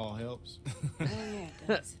 Alcohol helps. Oh, yeah, it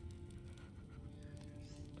does.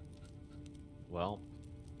 Well,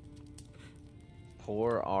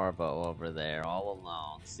 poor Arvo over there, all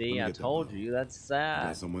alone. See, Let me I get that told bottle. you, that's I sad.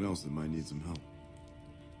 got someone else that might need some help.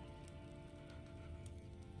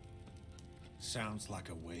 Sounds like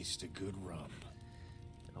a waste of good rum.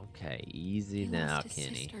 Okay, easy He now, lost his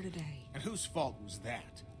Kenny. sister today. And whose fault was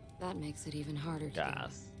that? That makes it even harder to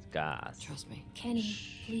Guys. do. Trust me. Kenny,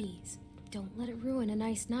 please, don't let it ruin a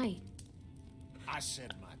nice night. I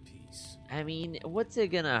said my piece. I mean, what's it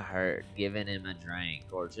gonna hurt giving him a drink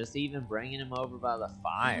or just even bringing him over by the I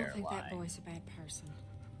fire? don't think Like, that boy's a bad person.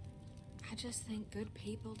 I just think good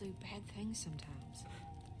people do bad things sometimes.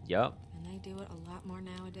 Yup. And they do it a lot more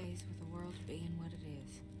nowadays with the world being what it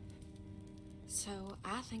is. So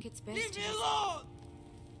I think it's best Leave to me just- alone!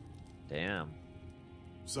 Damn.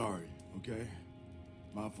 Sorry, okay?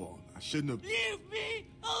 My fault. I shouldn't have. Leave me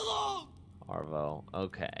alone! Arvo.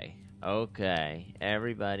 Okay. Okay.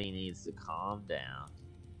 Everybody needs to calm down.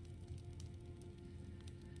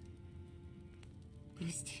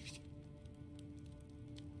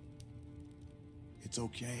 It's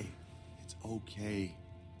okay. It's okay.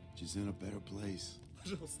 She's in a better place.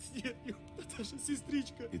 Пожалуйста, нет, Наташа,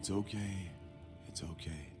 сестричка. It's okay. It's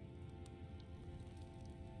okay.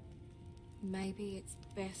 Maybe it's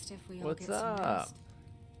best if we all What's get some up? rest.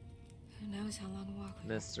 Who knows how long a walk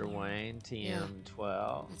we have Mr. tomorrow. Wayne,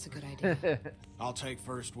 TM12. That's a good idea. I'll take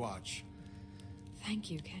first watch. Thank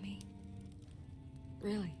you, Kenny.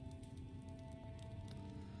 Really.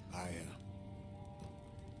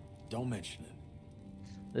 Don't mention it.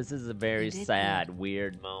 This is a very You did sad, good.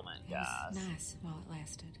 weird moment, It was guys. nice while it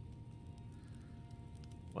lasted.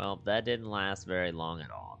 Well, that didn't last very long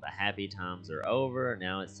at all. The happy times are over.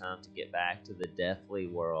 Now it's time to get back to the deathly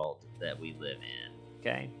world that we live in.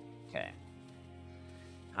 Okay? Okay.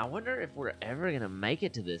 I wonder if we're ever gonna make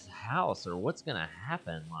it to this house or what's gonna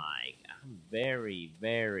happen. Like, I'm very,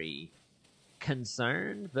 very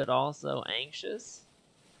concerned, but also anxious.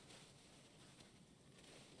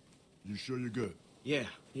 You sure you're good? Yeah,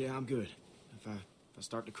 I'm good. If I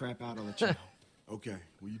start to crap out, I'll let you know. Okay,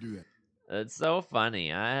 will you do that? It's so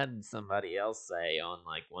funny. I had somebody else say on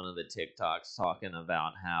like one of the TikToks talking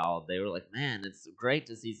about how they were like, man, it's great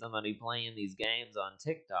to see somebody playing these games on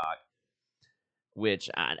TikTok. Which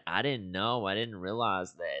I didn't know. I didn't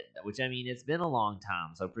realize that. Which, I mean, it's been a long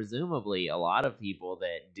time. So presumably a lot of people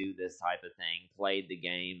that do this type of thing played the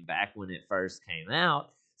game back when it first came out.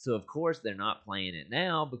 So of course they're not playing it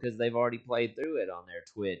now because they've already played through it on their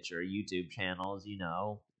Twitch or YouTube channels, you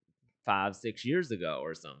know, 5-6 years ago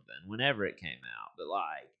or something, whenever it came out. But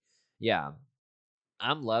like, yeah,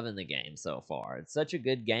 I'm loving the game so far. It's such a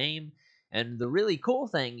good game. And the really cool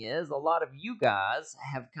thing is a lot of you guys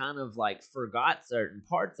have kind of like forgot certain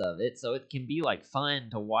parts of it. So it can be like fun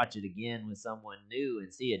to watch it again with someone new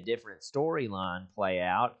and see a different storyline play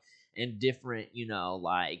out and different, you know,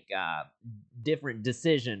 like different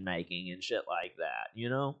decision making and shit like that, you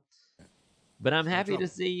know? But I'm happy to trouble.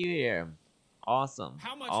 see you here. Awesome.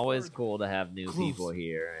 How much Always further? cool to have new Close. people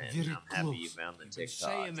here, and Very I'm happy you close. found the You've been TikTok.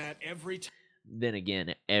 saying that every time. Then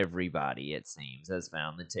again, everybody, it seems, has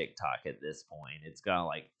found the TikTok at this point. It's got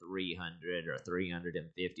like 300 or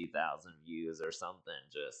 350,000 views or something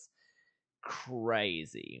just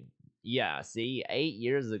crazy. Yeah, see, 8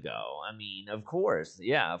 years ago. I mean, of course.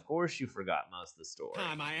 Yeah, of course you forgot most of the story.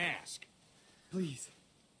 Time I ask. Please.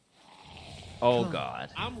 Oh, Come. God.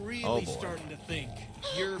 I'm really Oh, boy. starting to think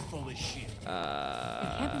you're full of shit. It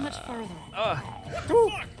can't be much further.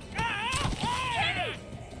 Fuck! Ah!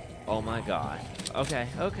 Oh, my God. Okay.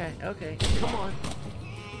 Come on.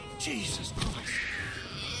 Jesus Christ.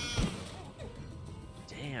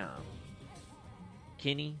 Damn.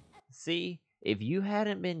 Kenny, see, if you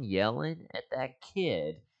hadn't been yelling at that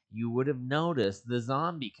kid, you would have noticed the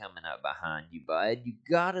zombie coming up behind you, bud. You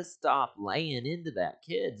gotta stop laying into that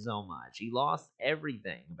kid so much. He lost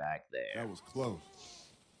everything back there. That was close.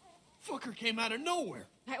 Fucker came out of nowhere.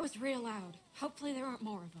 That was real loud. Hopefully there aren't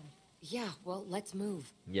more of them. Yeah, well, let's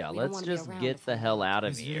move. Yeah, We don't let's wanna be just around get if the we hell want. out of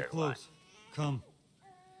It's very here. close. Come.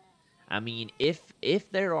 I mean,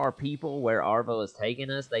 if there are people where Arvo is taking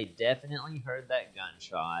us, they definitely heard that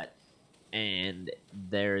gunshot, and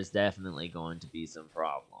there is definitely going to be some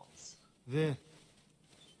problems. There.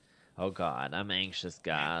 Oh God, I'm anxious, That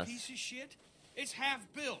guys. piece of shit? It's half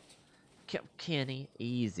built. Kenny,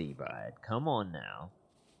 easy, bud. Come on now.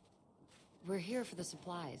 We're here for the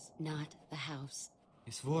supplies, not the house.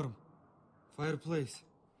 It's warm. Fireplace.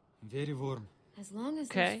 Very warm. As long as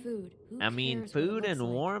Okay. there's food, who I mean, cares what it food looks and like?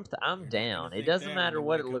 warmth, I'm You're not down. gonna It think doesn't that matter when you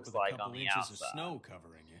what it wake up looks with a like couple on the inches of outside. snow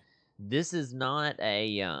covering you. This is not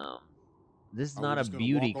a this is Are we not a just gonna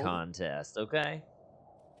beauty walk over? contest, okay?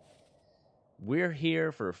 We're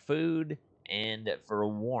here for food and for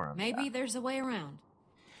warmth. Maybe there's a way around.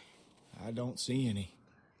 I don't see any.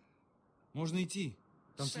 Можно идти.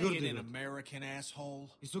 Там Say твердый it in лед. American, asshole.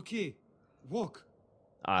 It's okay. Walk.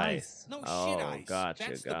 Ice. No Oh, shit ice. gotcha,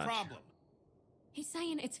 That's the gotcha. problem. He's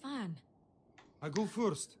saying it's fine. I go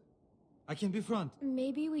first. I can be front.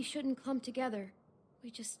 Maybe we shouldn't clump together.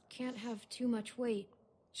 We just can't have too much weight.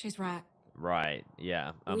 She's right. Right,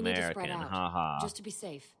 yeah. We need to spread American, out, haha. just to be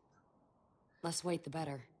safe. Less weight, the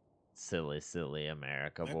better. Silly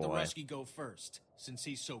America Let the boy. Rusky go first, since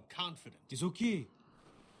he's so confident. It's okay.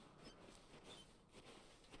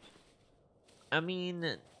 I mean,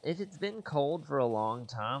 if it's been cold for a long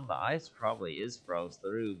time, the ice probably is froze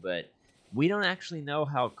through, but we don't actually know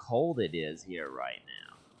how cold it is here right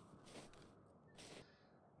now.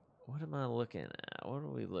 What am I looking at? What are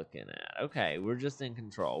we looking at? Okay, we're just in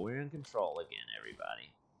control. We're in control again,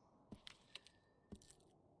 everybody.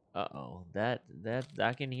 Uh-oh, that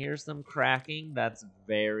I can hear some cracking. That's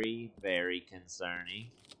very, very concerning.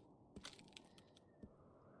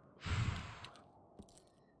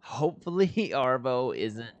 Hopefully Arvo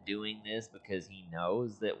isn't doing this because he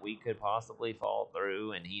knows that we could possibly fall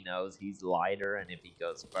through, and he knows he's lighter, and if he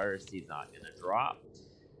goes first, he's not gonna drop.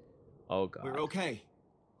 Oh god. We're okay.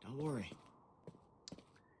 Don't worry.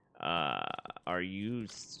 Are you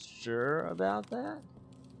sure about that?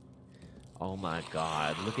 Oh my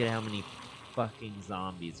god, look at how many fucking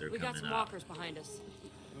zombies are We got coming some up. walkers behind us.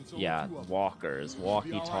 Yeah, walkers,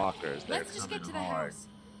 walkie-talkers, they're Let's just get to coming the hard. house.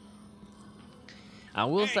 I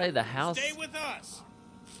will Hey, say the house... Stay with us.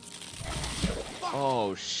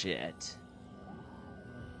 Oh shit.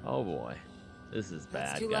 Oh boy. This is bad,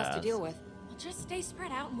 That's too guys. less to deal with. We'll just stay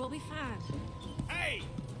spread out and we'll be fine. Hey,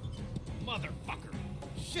 motherfucker.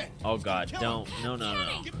 Shit. Oh god, Kill don't. him. No, no,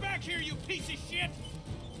 no. Get back here, you piece of shit.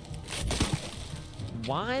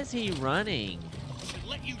 Why is he running? Should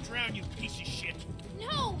let you drown, you piece of shit.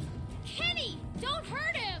 No! Kenny! Don't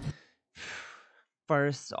hurt him!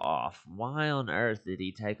 First off, why on earth did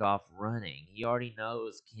he take off running? He already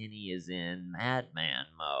knows Kenny is in madman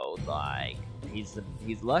mode. Like, he's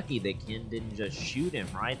lucky that Ken didn't just shoot him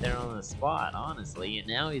right there on the spot, honestly, and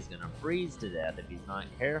now he's gonna freeze to death if he's not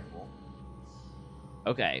careful.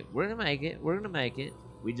 Okay, we're gonna make it. We're gonna make it.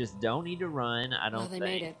 We just don't need to run, I don't Well, they think.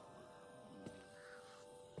 made it.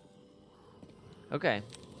 Okay,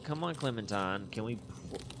 come on, Clementine. Can we...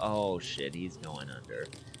 Oh, shit, he's going under.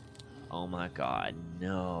 Oh my god,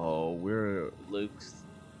 no.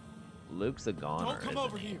 Luke's a goner, Don't come isn't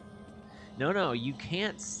over he? here. No, you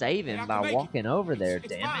can't save him I can by make it. walking over there, It's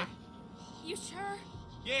damn fine. it. You sure?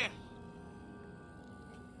 Yeah.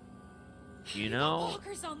 You know?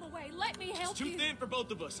 Walker's on the way. Let me help It's too you. thin for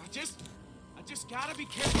both of us. I just gotta be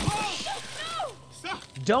careful. Oh! No! Stop!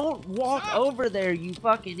 Don't walk Stop. over there, you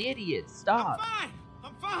fucking idiot. I'm Stop. fine.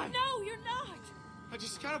 I'm fine. No, you're not. I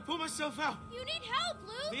just gotta pull myself out. You need help,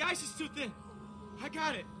 Luke. The ice is too thin. I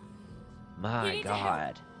got it. My You need to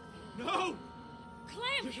god. No.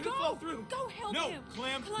 Clem, You're gonna fall through. Go help No, him.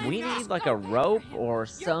 Clem. We Stop. need like a Go after rope him. or You're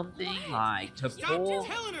something lying. like to Stop pull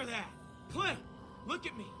telling her that. Clem, look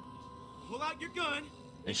at me. Pull out your gun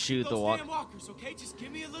and shoot the those walk. damn walkers, okay? Just give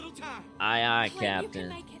me a little time. Aye, Clem, Captain. You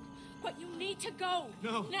can make it, but you need to go.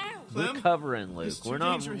 No. Now. We're Clem, covering Luke. it's too We're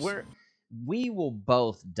not. dangerous. We will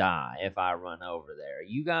both die if I run over there.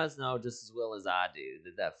 You guys know just as well as I do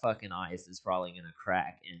that fucking ice is probably gonna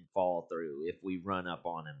crack and fall through if we run up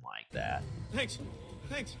on him like that. Thanks.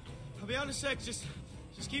 I'll be out in a sec. Just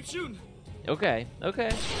keep shooting. Okay.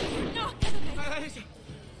 Okay. You're not gonna make it.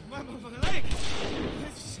 My leg.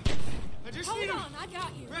 I just Hold need to on, I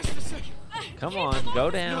got you. rest a second. Come Keep on. the Go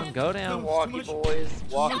walkers down. in. Go down, No, walkie it's too much. boys.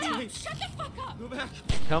 Walkie. Shut Walkie. up! Shut the fuck up! Go back.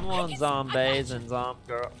 Come on, I got zombies you. and zomb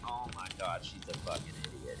girl. Oh my god, she's a fucking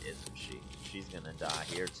idiot, isn't she? She's gonna die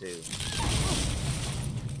here too.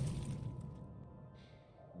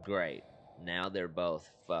 Great. Now they're both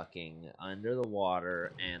fucking under the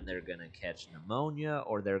water and they're gonna catch pneumonia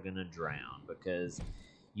or they're gonna drown because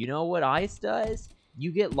you know what ice does?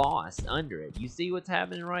 You get lost under it. You see what's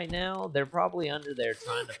happening right now? They're probably under there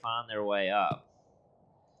trying to find their way up.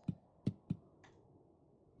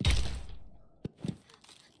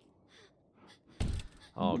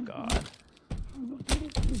 Oh god.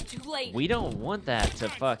 It's too late. We don't want that to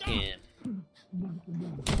fucking...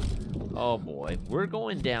 Oh boy, we're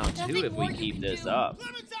going down too Nothing if we more you keep can this do. up.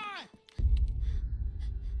 Clementine!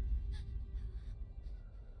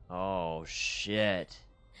 Oh shit.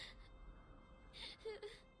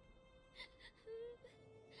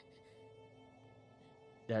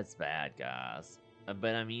 That's bad, guys.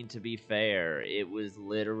 But I mean, to be fair, it was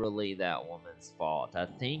literally that woman's fault. I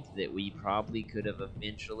think that we probably could have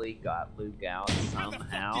eventually got Luke out How the fuck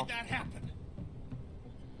somehow. did that happen?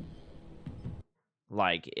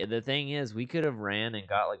 Like, the thing is, we could have ran and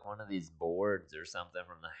got, like, one of these boards or something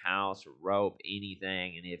from the house, rope,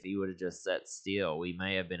 anything, and if he would have just sat still, we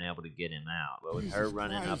may have been able to get him out. But with her Jesus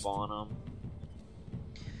running Christ. up on him...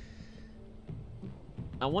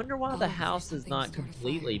 I wonder why the Oh, house is something not started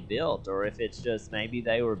completely built, or if it's just maybe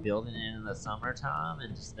they were building it in the summertime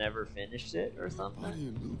and just never finished it or Buddy something.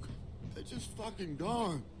 and Luke, they're just fucking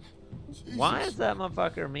gone. Jesus. Why is that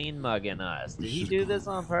motherfucker mean mugging us? Did he do this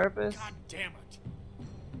on purpose? God damn it.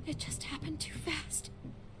 It just happened too fast.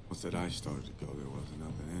 Once that ice started to go, there wasn't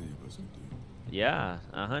nothing any of us could do. Yeah,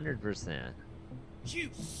 100%. You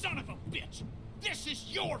son of a bitch! This is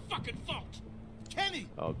your fucking fault! Kenny!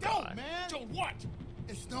 Oh, Don't, God. man! So what?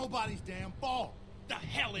 It's nobody's damn fault. The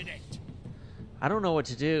hell it ain't! I don't know what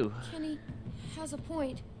to do. Kenny has a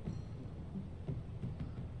point.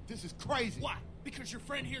 This is crazy. Why? Because your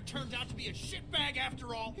friend here turned out to be a shitbag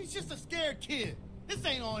after all? He's just a scared kid. This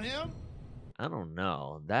ain't on him. I don't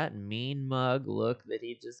know. That mean mug look that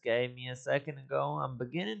he just gave me a second ago, I'm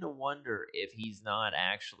beginning to wonder if he's not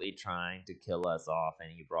actually trying to kill us off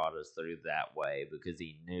and he brought us through that way because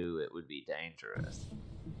he knew it would be dangerous.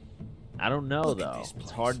 I don't know, Look at though. this It's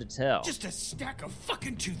place. hard to tell. Just a stack of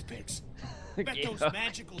fucking toothpicks. Bet Yeah, those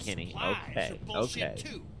magical Kenny, supplies okay, are bullshit okay.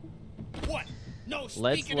 too. What? No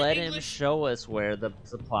Let's speaking let of him English? show us where the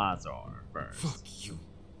supplies are first. Fuck you.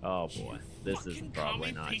 Oh boy, this is Fucking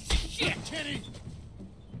probably commie not. piece of shit, Kenny.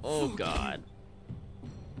 Oh god.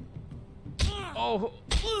 Oh,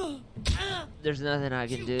 there's nothing I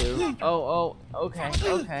can do. Oh, okay,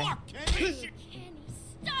 okay. Fuck, Kenny. Kenny,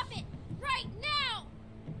 stop it! Right now!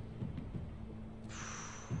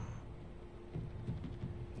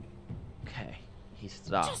 Okay, he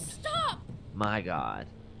stopped. Just stop! My god.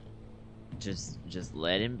 Just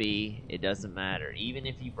let him be. It doesn't matter. Even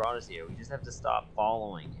if he brought us here, we just have to stop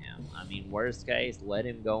following him. I mean, worst case, let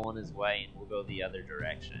him go on his way and we'll go the other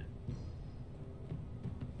direction.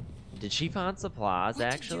 Did she find supplies, What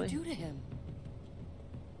actually? did you do to him?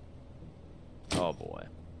 Oh boy.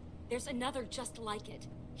 There's another just like it.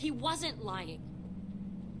 He wasn't lying.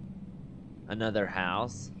 Another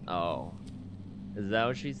house? Oh. Is that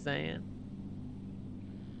what she's saying?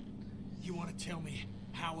 You want to tell me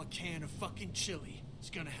how a can of fucking chili is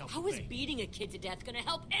gonna help How a is baby? beating a kid to death gonna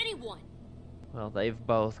help anyone? Well, they've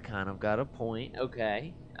both kind of got a point.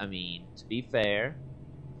 Okay. I mean, to be fair.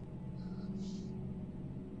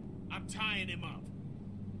 I'm tying him up.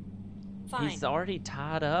 Fine. He's already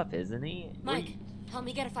tied up, isn't he? Mike, help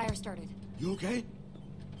me get a fire started. You okay?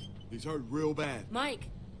 He's hurt real bad. Mike!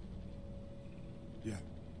 Yeah.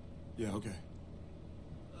 Yeah, okay.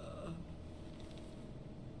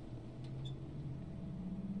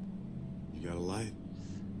 You got a light?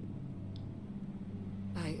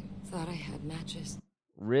 I thought I had matches.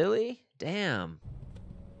 Really? Damn.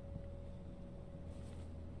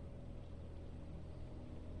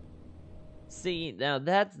 See, now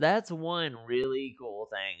that's one really cool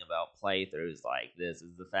thing about playthroughs like this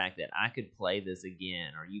is the fact that I could play this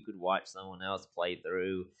again, or you could watch someone else play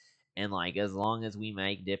through, and like as long as we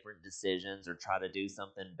make different decisions or try to do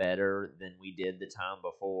something better than we did the time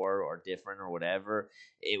before, or different or whatever,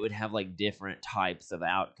 it would have like different types of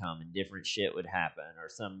outcome and different shit would happen, or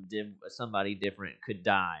somebody different could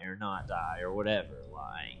die or not die or whatever.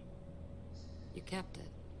 Like, You kept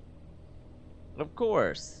it. of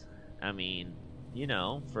course. I mean, you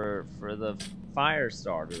know, for the fire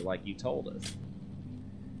starter, like you told us.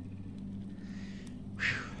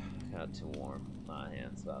 Whew. Got to warm my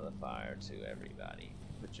hands by the fire too, everybody.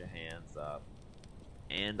 Put your hands up.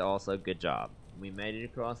 And also, good job. We made it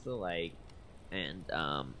across the lake. And,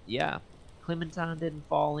 yeah. Clementine didn't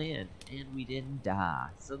fall in. And we didn't die.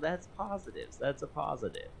 So that's positives. That's a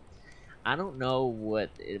positive. I don't know what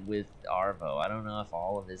with Arvo. I don't know if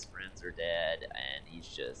all of his friends are dead and he's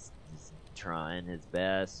just trying his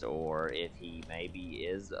best, or if he maybe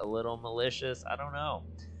is a little malicious. I don't know.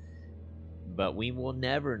 But we will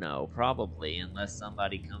never know, probably, unless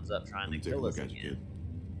somebody comes up trying to Let me take a kill us look at you, again.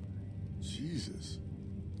 kid. Jesus.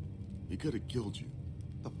 He could have killed you.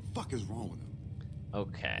 The fuck is wrong with him?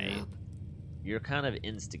 Okay. Yep. You're kind of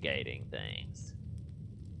instigating things.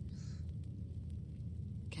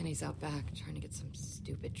 Kenny's out back trying to get some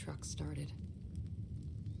stupid truck started.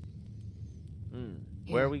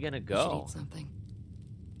 Where are we gonna You should go? eat something.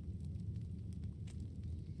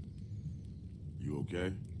 You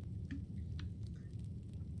okay?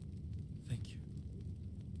 Thank you.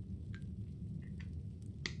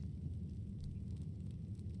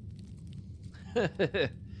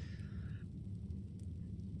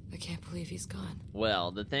 I can't believe he's gone.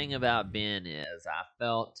 Well, the thing about Ben is I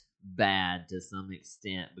felt bad to some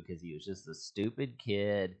extent because he was just a stupid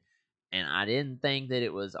kid, and I didn't think that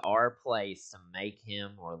it was our place to make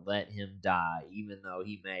him or let him die, even though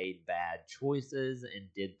he made bad choices and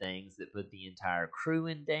did things that put the entire crew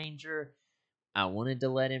in danger. I wanted to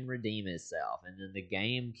let him redeem himself, and then the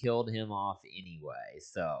game killed him off anyway,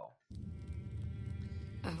 so...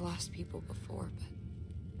 I've lost people before,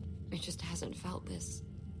 but it just hasn't felt this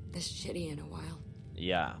shitty in a while.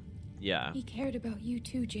 Yeah. He cared about you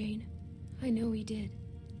too, Jane. I know he did.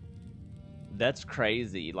 That's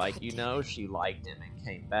crazy. Like, you know, she liked him and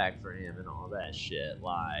came back for him and all that shit.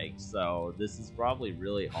 Like, so this is probably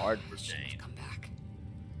really hard for Jane. Come back.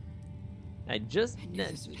 I just I knew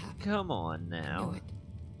this would happen. come on now.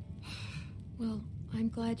 Well, I'm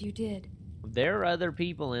glad you did. There are other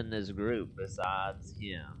people in this group besides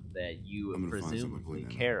him that you I'm gonna find something for presumably you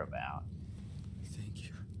now. care about. Thank you.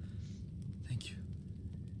 Thank you.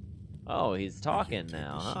 Oh, he's talking take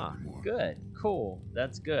now, this shit huh? anymore. Good, cool.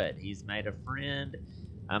 That's good. He's made a friend.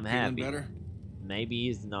 I'm Feeling happy. better? Maybe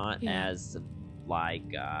he's not Yeah. as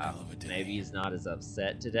like Hell of a day. maybe he's not as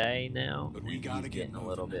upset today now. But we and gotta he's get getting a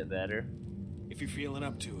little moving. bit better. If you're feeling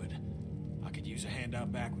up to it, I could use a hand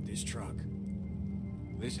out back with this truck.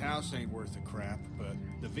 This house ain't worth a crap, but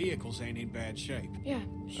the vehicles ain't in bad shape. Yeah,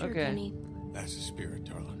 sure, Okay. Kenny. That's the spirit,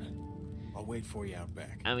 darling. I'll wait for you out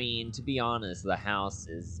back. I mean, to be honest, the house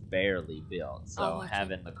is barely built, I'll so watch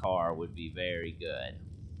having the car would be very good.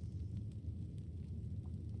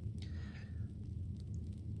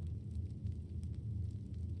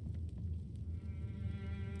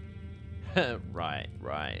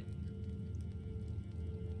 Right.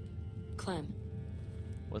 Clem,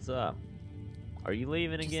 What's up? Are you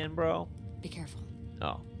leaving Just- again, bro? be careful.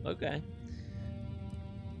 Oh, okay.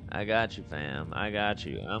 I got you, fam. I got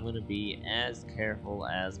you. I'm gonna be as careful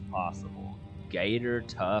as possible. Gator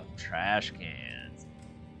tough trash cans.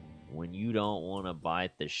 When you don't want to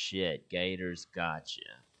bite the shit, Gator's got you.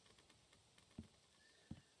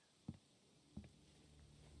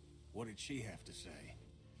 What did she have to say?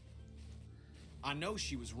 I know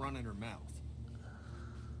she was running her mouth.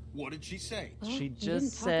 What did she say? Well, She we didn't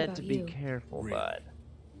just talk said about to be you. careful, Really? bud.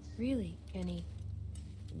 Really, Kenny.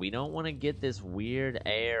 We don't want to get this weird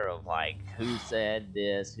air of like, who said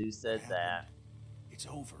this, who said that. It's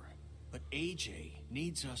over. But AJ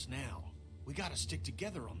needs us now. We gotta stick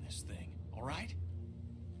together on this thing, alright?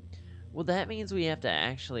 Well, that means we have to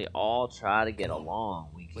actually all try to get along.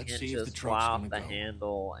 We Let's can't see if the just truck's fly off gonna the go.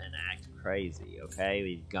 handle and act crazy, okay?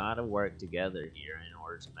 We've got to work together here in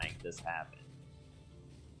order to make this happen.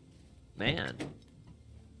 Man.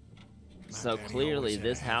 So daddy clearly always had a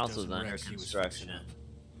this house was half-dozen under wrecks he was construction. fixing up.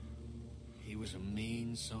 He was a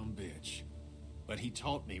mean sumbitch, but he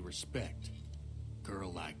taught me respect.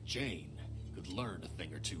 Girl like Jane could learn a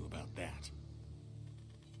thing or two about that.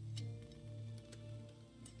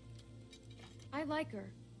 I like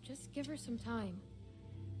her. Just give her some time.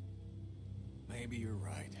 Maybe you're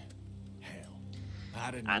right. Hell,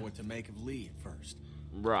 I didn't know what to make of Lee at first.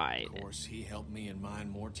 Right. Of course, he helped me in mine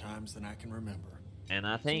more times than I can remember. And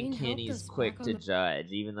I think Jane helped Kenny's us quick back to on the- judge.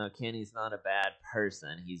 Even though Kenny's not a bad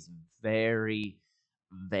person, he's very,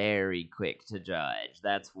 very quick to judge.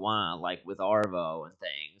 That's why, like with Arvo and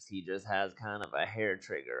things, he just has kind of a hair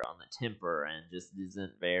trigger on the temper and just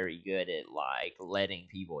isn't very good at like letting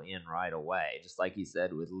people in right away. Just like he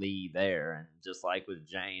said with Lee there, and just like with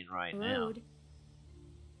Jane right now. Road.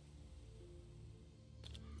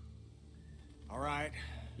 All right.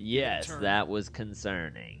 Yes, turn. that was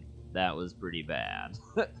concerning. That was pretty bad.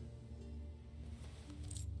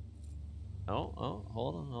 Oh,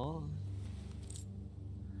 hold on.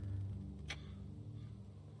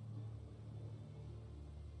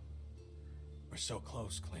 We're so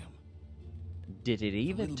close, Clem. Did it A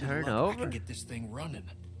even little bit of turn luck, I over? can get this thing running,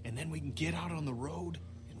 and then we can get out on the road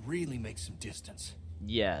and really make some distance.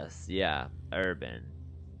 Yes, yeah, urban.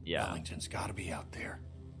 Yeah, Wellington's got to be out there.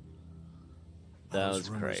 that Those was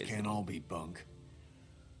rumors crazy. can't all be bunk.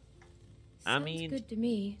 I Sounds mean, good to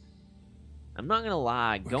me. I'm not gonna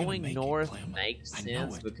lie, We're gonna going make it, north Clem. makes I know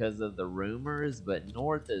sense it. because of the rumors, but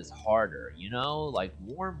north is harder, you know? Like,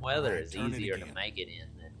 warm weather Alright, is turn it easier to again. make it in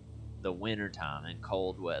than the winter time and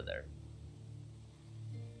cold weather.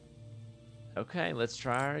 Okay, let's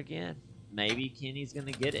try her again. Maybe Kenny's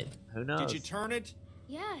gonna get it. Who knows? Did you turn it?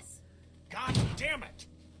 Yes. God damn it!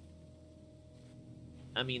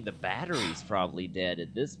 I mean, the battery's probably dead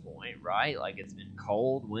at this point, right? Like, it's been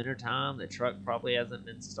cold, wintertime, the truck probably hasn't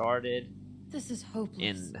been started This is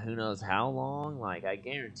hopeless. in who knows how long. Like, I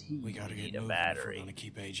guarantee We you gotta need get a moving if we're battery. gonna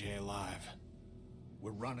keep AJ alive.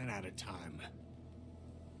 We're running out of time.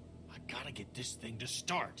 I gotta get this thing to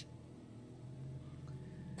start.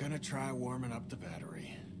 Gonna try warming up the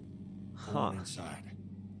battery. Go on Huh. inside.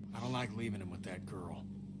 I don't like leaving him with that girl.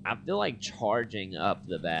 I feel like charging up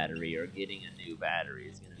the battery or getting a new battery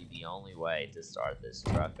is going to be the only way to start this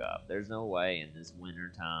truck up. There's no way in this winter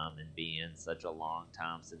time and being such a long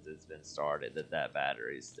time since it's been started that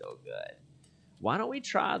battery is still good. Why don't we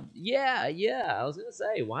try? Yeah. I was gonna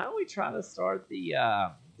say, why don't we try to start the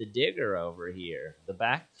digger over here, the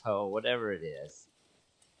backhoe, whatever it is,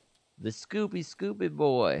 the Scooby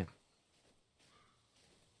boy.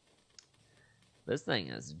 This thing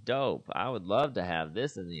is dope. I would love to have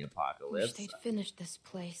this in the Wish apocalypse. they'd finish this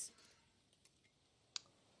place.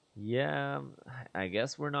 Yeah, I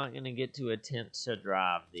guess we're not gonna get to attempt to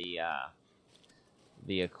drive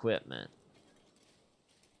the equipment.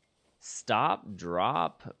 Stop,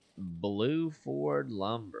 drop, blue Ford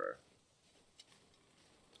lumber.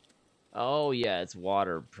 Oh yeah, it's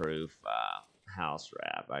waterproof house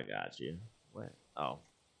wrap. I got you. What? Oh,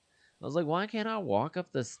 I was like, why can't I walk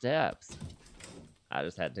up the steps? I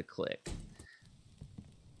just had to click.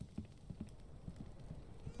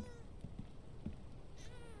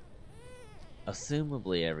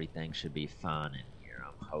 Assumably everything should be fine in here,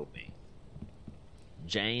 I'm hoping.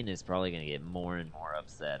 Jane is probably going to get more and more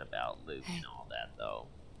upset about Luke and all that, though.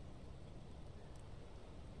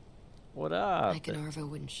 What up? Mike and Arvo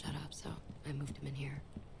wouldn't shut up, so I moved him in here.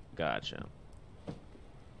 Gotcha.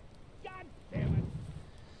 God damn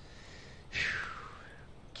it.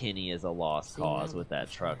 Kenny is a lost cause now with that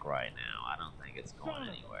before. truck right now. I don't think it's going Son of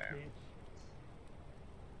a anywhere.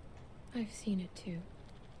 bitch. I've seen it too.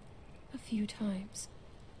 A few times.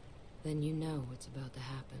 Then you know what's about to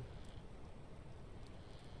happen.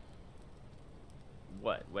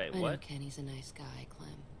 What? Wait, I know what? Kenny's a nice guy, Clem.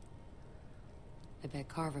 I bet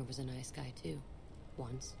Carver was a nice guy too.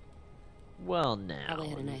 Once. Well, now. Probably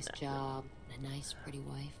had a nice no. job and a nice, pretty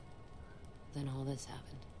wife. Then all this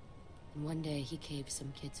happened. And one day he caved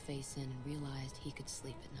some kid's face in and realized he could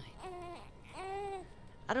sleep at night.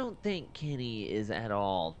 I don't think Kenny is at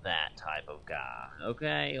all that type of guy,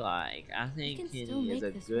 okay? Like, I think can still Kenny is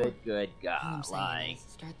make a this good, work. good All guy. I'm saying Like, is,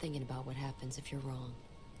 start thinking about what happens if you're wrong.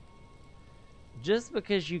 just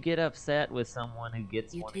because you get upset with someone who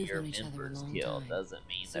gets You one two've of your known each other a members long killed time. doesn't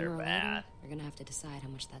mean Sooner they're or bad. later, you're gonna have to decide how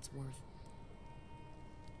much that's worth.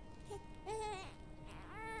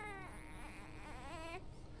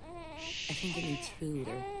 I think it needs food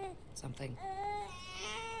or something.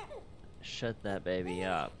 Shut that baby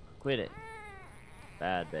up. Quit it.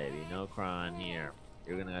 Bad baby. No crying here.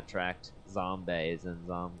 You're gonna attract zombies and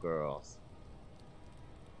girls.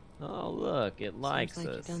 Oh, look. It likes Seems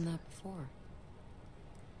like us. you've done that before.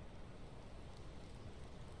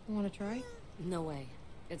 Want to try? No way.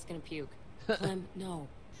 It's gonna puke. Clem, no.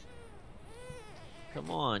 Come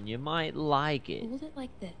on. You might like it. Hold it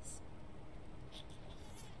like this.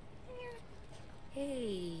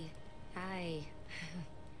 Hey. Hi.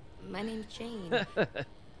 My name's Jane.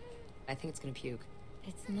 I think it's gonna puke.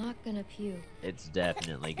 It's not gonna puke. It's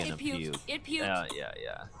definitely gonna It puked. puke. It puked.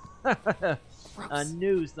 Yeah. I Gross.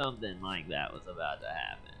 knew something like that was about to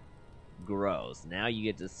happen. Gross. Now you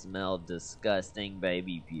get to smell disgusting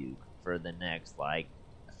baby puke for the next, like,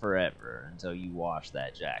 forever until you wash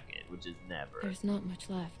that jacket, which is never. There's not much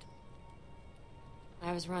left.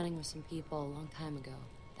 I was running with some people a long time ago,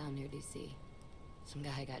 down near DC. Some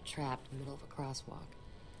guy got trapped in the middle of a crosswalk.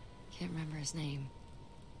 Can't remember his name.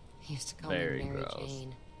 He used to call Very me Mary gross.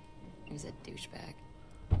 Jane. He was a douchebag.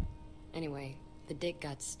 Anyway, the dick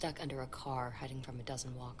got stuck under a car hiding from a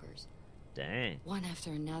dozen walkers. Dang. One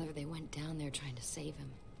after another, they went down there trying to save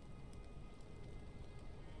him.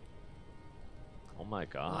 Oh my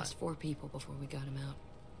god. Lost 4 people before we got him out.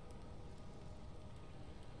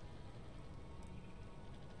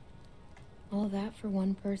 All that for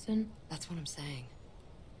one person? That's what I'm saying.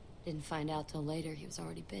 Didn't find out till later he was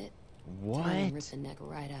already bit. What? Tyler ripped the neck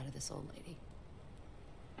right out of this old lady.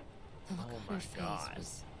 The look Oh on my her face God.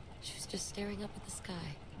 was... She was just staring up at the sky.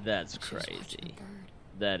 That's She was watching crazy. a bird.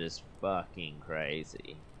 That is fucking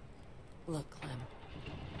crazy. Look, Clem.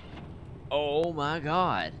 Oh my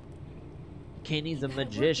god. Kenny's a Keep that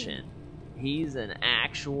magician. He's an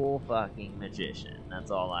actual fucking magician.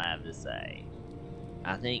 That's all I have to say.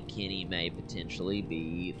 I think Kenny may potentially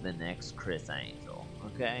be the next Chris Angel.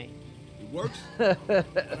 Okay? It works? What'd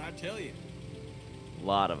I tell you?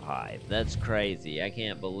 Lot of hype. That's crazy. I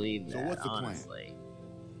can't believe that, So what's the plan? honestly.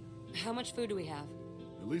 How much food do we have?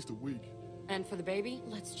 At least a week. And for the baby?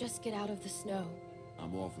 Let's just get out of the snow.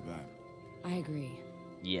 I'm all for that. I agree.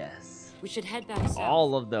 Yes. We should head back south.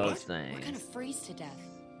 All of those What? things. We're gonna freeze to death.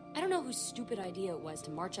 I don't know whose stupid idea it was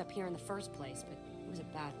to march up here in the first place, but it was a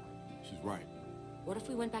bad one. She's right. What if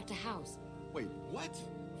we went back to house? Wait, what?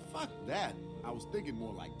 Fuck that. I was thinking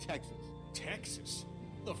more like Texas. Texas?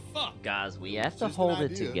 The fuck? Guys, we have to Just an hold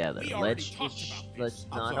it idea. together. We already Let's talked just about this. let's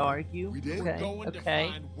I'm not sorry. argue. We did? We're Okay. going Okay. to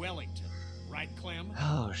find Wellington. Right, Clem?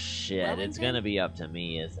 Oh shit! It's Wellington? gonna be up to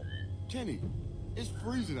me, isn't it? Kenny, it's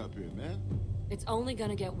freezing up here, man. It's only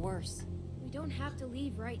gonna get worse. We don't have to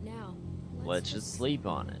leave right now. Let's just sleep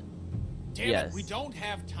on it. Damn Yes. it, we don't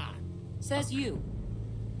have time. Says you.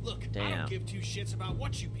 Look, I Damn. don't give two shits about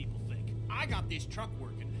what you people think. I got this truck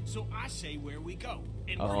working, so I say where we go.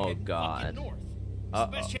 And we're Oh, heading God. fucking north.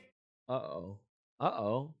 Uh-oh. Uh-oh.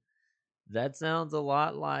 Uh-oh. That sounds a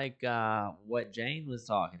lot like what Jane was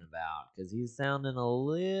talking about, because he's sounding a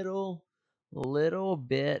little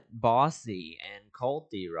bit bossy and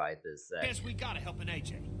culty right this second. Guess we gotta help an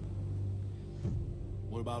AJ.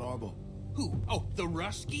 What about Arbo? Who? Oh, the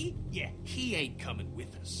Rusky? Yeah, he ain't coming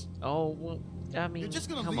with us. Oh, well, I mean, You're just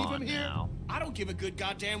gonna come leave on him here? now. I don't give a good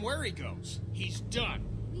goddamn where he goes. He's done.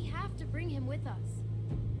 We have to bring him with us.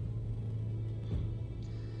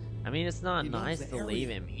 I mean, it's not He knows nice the to area. leave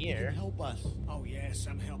him He here. can help us. Oh yeah,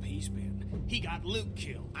 some help he's been. He got Luke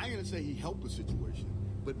killed. I ain't gonna say he helped the situation,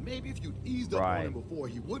 but maybe if you'd eased up on Right. him before,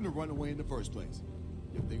 he wouldn't have run away in the first place.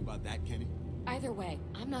 You ever think about that, Kenny? Either way,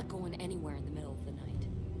 I'm not going anywhere in the middle of the night.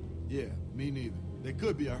 Yeah, me neither. There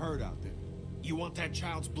could be a herd out there. You want that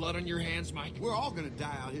child's blood on your hands, Mike? We're all gonna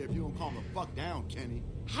die out here if you don't calm the fuck down, Kenny.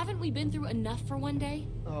 Haven't we been through enough for one day?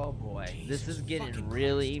 Oh boy, this Jesus is getting fucking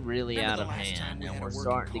really, Christ. really Remember out the of last time hand, we and had a we're working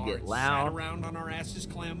starting to car get and loud. Sat around on our asses,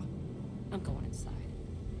 Clem. I'm going inside.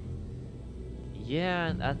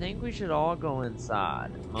 Yeah, I think we should all go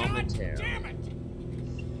inside momentarily. Damn it!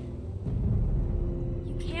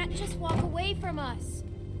 You can't just walk away from us.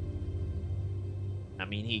 I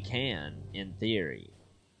mean, he can, in theory.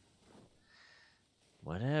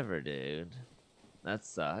 Whatever, dude. That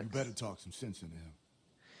sucks. You better talk some sense into him.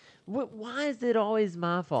 Why is it always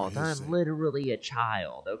my fault? his I'm sake. literally a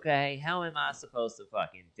child, okay? How am I supposed to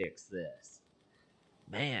fucking fix this?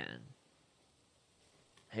 Man.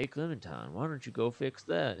 Hey, Clementine, why don't you go fix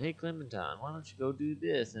that? Hey, Clementine, why don't you go do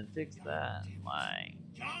this and fix that? Like,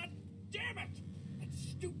 God damn it! That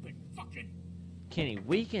stupid fucking... Kenny,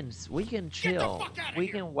 we can chill. fuck outta We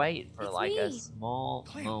here. can wait for It's like a me. small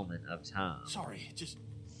Clem. moment of time. Sorry, just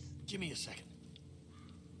give me a second.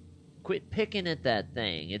 Quit picking at that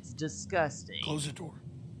thing. It's disgusting. Close the door.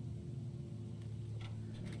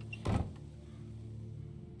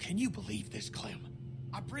 Can you believe this, Clem?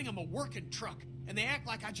 I bring them a working truck, and they act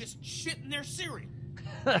like I just shit in their cereal.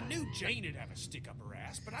 I knew Jane would have a stick up her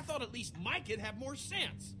ass, but I thought at least Mike would have more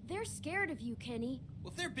sense. They're scared of you, Kenny.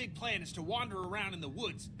 Well, if their big plan is to wander around in the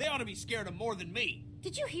woods, they ought to be scared of more than me.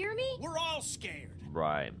 Did you hear me? We're all scared.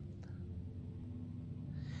 Right.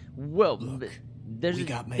 Well, Look, there's we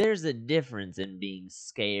got there's a difference in being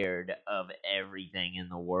scared of everything in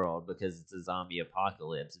the world because it's a zombie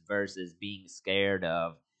apocalypse versus being scared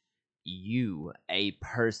of you, a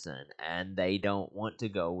person, and they don't want to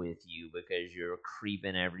go with you because you're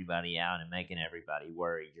creeping everybody out and making everybody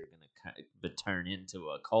worried you're going to turn into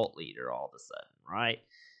a cult leader all of a sudden, right?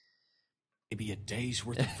 Maybe a day's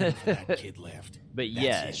worth of food for that kid left. But That's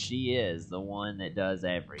yes, it. she is the one that does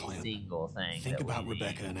every Clem, single thing. Think that about we need.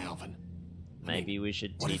 Rebecca and Alvin. Maybe we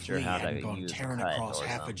should What teach if her Lee how to hadn't gone use tearing cut across or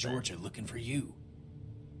half something. of Georgia looking for you?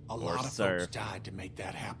 A Or lot of surf. folks died to make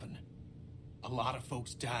that happen. A lot of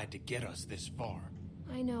folks died to get us this far.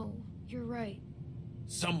 I know. You're right.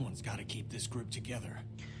 Someone's got to keep this group together.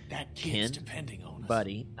 That kid's Ken, depending on us.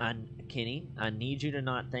 Buddy, Kenny, I need you to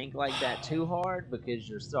not think like that too hard because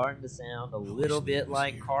you're starting to sound a little Lee bit was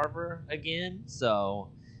like here. Carver again. So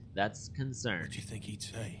that's What do concerning. you think he'd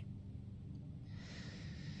say?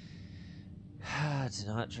 To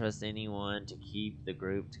not trust anyone, to keep the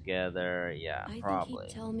group together. Yeah, I probably. think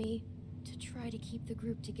he'd tell me to try to keep the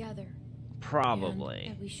group together. Probably.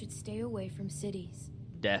 And that we should stay away from cities.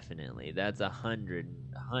 Definitely. That's 100%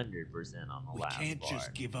 on the We last can't part.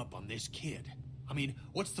 just give up on this kid. I mean,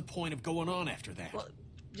 what's the point of going on after that? Well,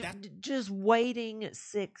 That- just waiting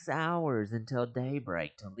 6 hours until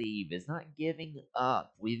daybreak to leave is not giving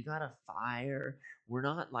up. We've got a fire. We're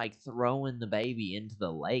not like throwing the baby into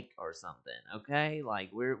the lake or something, okay? Like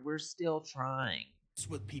we're still trying. That's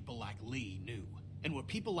what people like Lee knew, and what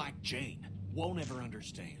people like Jane won't ever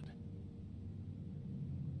understand.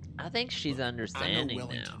 I think she's Look, understanding I know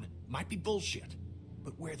now. Wellington might be bullshit,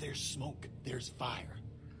 but where there's smoke, there's fire.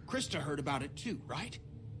 Krista heard about it too, right?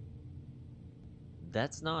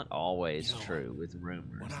 That's not always You know, true with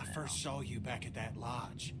rumors. When I now. first saw you back at that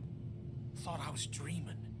lodge, thought I was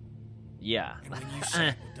dreaming. Yeah. And when you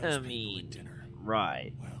sat with those I people mean, at dinner,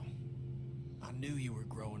 right. well, I knew you were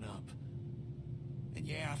growing up. And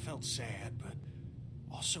yeah, I felt sad, but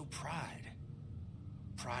also pride.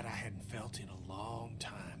 Pride I hadn't felt in a long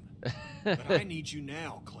time. But I need you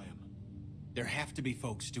now, Clem. There have to be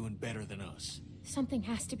folks doing better than us. Something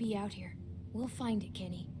has to be out here. We'll find it,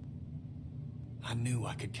 Kenny. I knew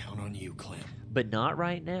I could count on you, Clem. But not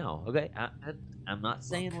right now, okay? I'm not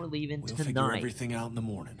saying Look, we're leaving we'll figure tonight. everything out in the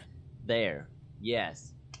morning. There.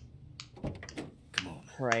 Yes. Come on.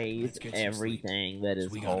 Praise Let's get some everything that So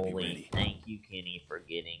is we gotta be holy. ready. Thank you, Kenny, for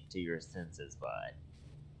getting to your senses, bud.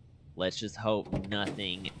 Let's just hope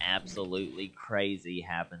nothing absolutely crazy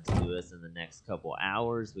happens to us in the next couple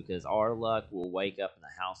hours, because our luck, we'll wake up and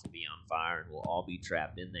the house will be on fire and we'll all be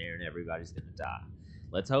trapped in there and everybody's gonna die.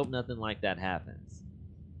 Let's hope nothing like that happens.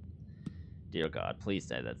 Dear God, please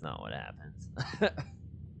say that's not what happens.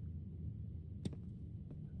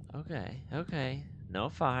 Okay. No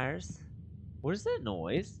fires. What is that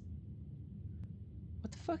noise?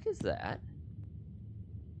 What the fuck is that?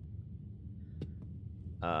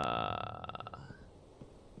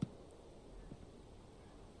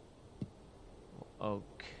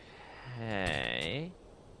 Okay.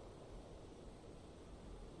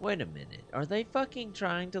 Wait a minute. Are they fucking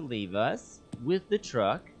trying to leave us with the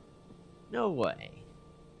truck? No way.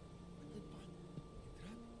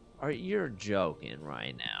 You're joking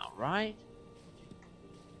right now, right?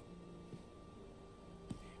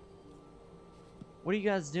 What are you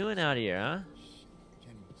guys doing out here, huh?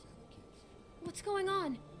 What's going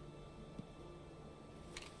on?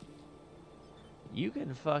 You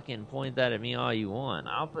can fucking point that at me all you want.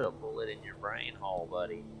 I'll put a bullet in your brain hole,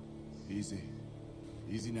 buddy. Easy.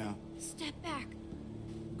 Easy now. Step back.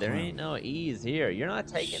 There ain't no ease here. You're not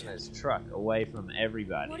taking this truck away from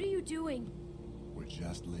everybody. What are you doing? We're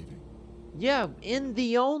just leaving. Yeah, in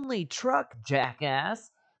the only truck,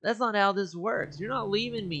 jackass. That's not how this works. You're not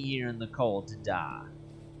leaving me here in the cold to die.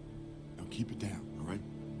 Now keep it down, all right?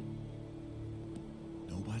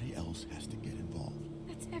 Nobody else has to get involved.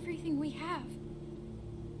 That's everything we have.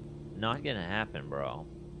 Not gonna happen, bro.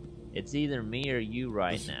 It's either me or you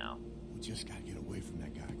right Listen, now. We just gotta get away from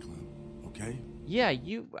that guy, Clem. Okay? Yeah,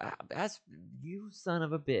 you son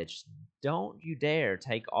of a bitch. Don't you dare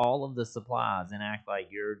take all of the supplies and act like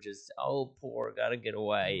you're just, oh, poor, gotta get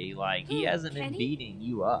away. Like, he hasn't been beating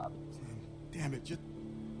you up. Damn it,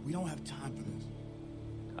 we don't have time for this.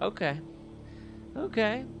 Okay.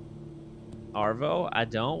 Arvo, I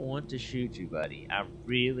don't want to shoot you, buddy. I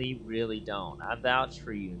really, really don't. I vouched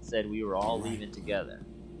for you and said we were all leaving together.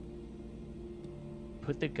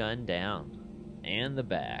 Put the gun down. And the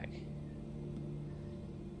bag.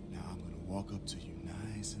 Now I'm gonna walk up to you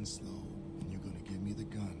nice and slow, and you're gonna give me the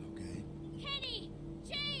gun, okay? Kenny!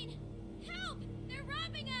 Jane! Help! They're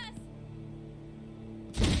robbing us!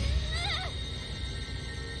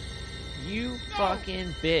 You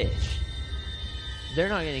fucking bitch. They're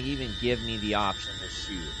not gonna even give me the option to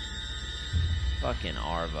shoot. Fucking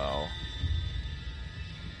Arvo.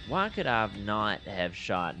 Why could I not have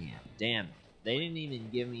shot him? Damn it. They didn't even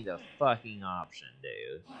give me the fucking option,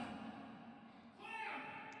 dude.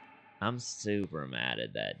 I'm super mad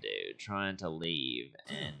at that dude. Trying to leave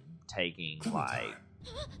and taking, like...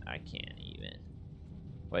 I can't even.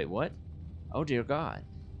 Wait, what? Oh, dear God.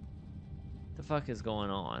 What the fuck is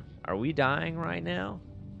going on? Are we dying right now?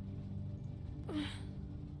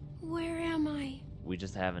 Where am I? We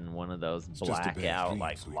just having one of those blackout,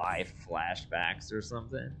 like, life flashbacks or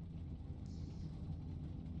something?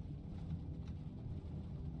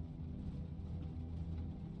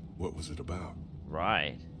 What was it about?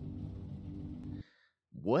 Right.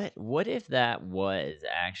 What if that was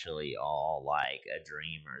actually all like a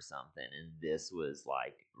dream or something and this was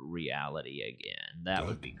like reality again? That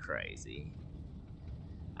would be crazy.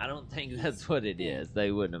 I don't think that's what it is.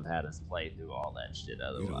 They wouldn't have had us play through all that shit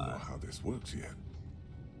otherwise. We don't know how this works yet.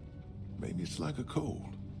 Maybe it's like a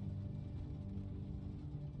cold.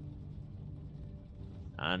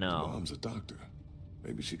 I know. Mom's a doctor.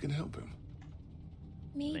 Maybe she can help him.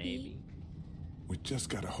 Maybe. We just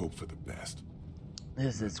gotta hope for the best.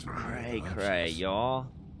 This is cray, y'all.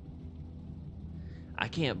 I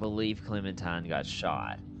can't believe Clementine got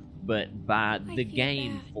shot, but the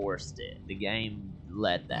game forced it. The game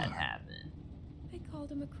let that happen. I called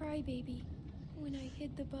him a crybaby when I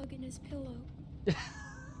hid the bug in his pillow.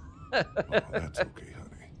 Oh, that's okay,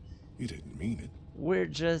 honey. You didn't mean it. We're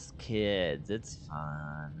just kids. It's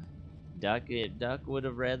fine. Duck would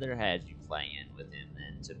have rather had you playing with him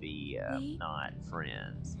than to be not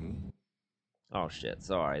friends. Oh shit!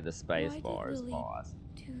 Sorry, the space bar is paused.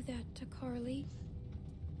 Do that to Carly?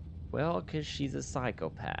 Well, 'cause she's a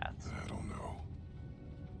psychopath. I don't know.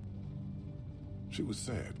 She was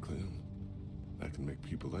sad, Clem. That can make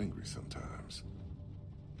people angry sometimes.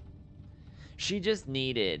 She just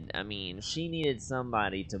needed, she needed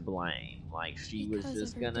somebody to blame. Like, she was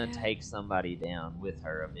just gonna take somebody down with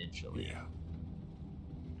her eventually. Yeah.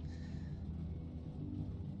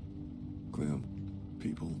 Clem,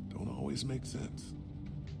 people don't always make sense.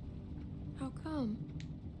 How come?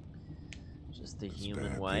 Just the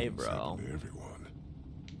human way, bro. To everyone.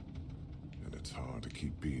 And it's hard to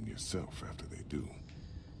keep being yourself after they do.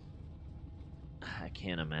 I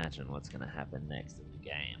can't imagine what's gonna happen next in the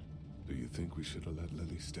game. Do you think we should have let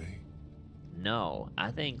Lily stay? No,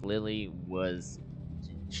 I think Lily was.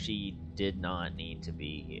 She did not need to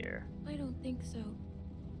be here. I don't think so.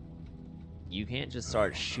 You can't just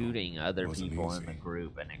start shooting other Wasn't people in the easy.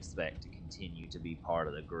 group and expect to continue to be part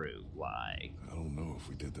of the group. Like, I don't know if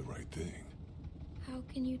we did the right thing. How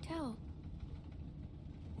can you tell?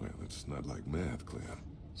 Well, it's not like math, Clem.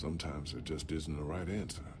 Sometimes there just isn't a right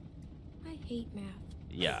answer. I hate math.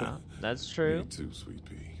 yeah, that's true. Me too, sweet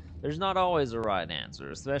pea. There's not always a right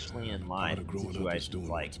answer, especially in Part life of in growing up is situations doing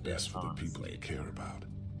like what's this, best for the people honestly. you care about,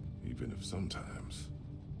 even if sometimes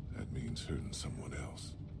that means hurting someone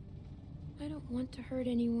else. I don't want to hurt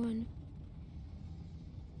anyone.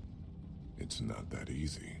 It's not that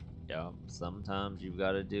easy. Yep, sometimes you've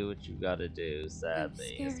got to do what you've got to do,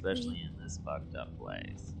 sadly, scared, especially Lee. in this fucked up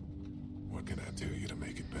place. What can I tell you to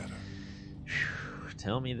make it better?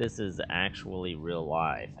 Tell me this is actually real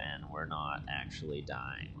life and we're not actually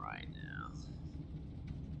dying right now.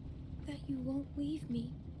 That you won't leave me.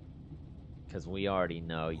 Because we already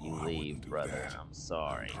know you Oh, I leave, wouldn't do brother. that. I'm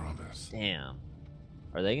sorry. I promise. Damn.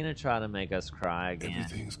 Are they going to try to make us cry again?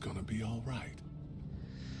 Everything's gonna be all right.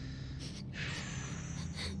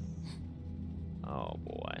 Oh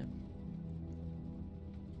boy.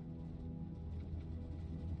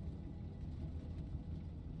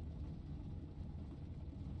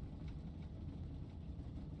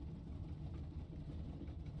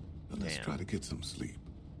 But let's Damn. try to get some sleep.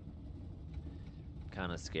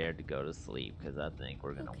 Kind of scared to go to sleep because I think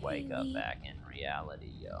we're gonna Okay, wake up Lee. back in reality,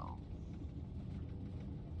 yo.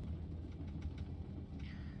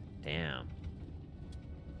 Damn.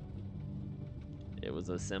 It was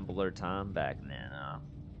a simpler time back then,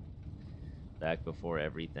 back before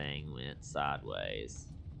everything went sideways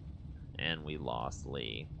and we lost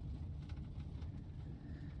Lee.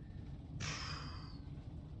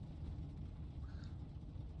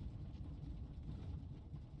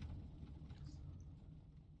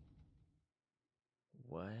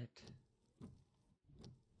 What?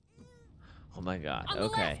 Oh my god. On the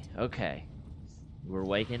Okay, okay. We're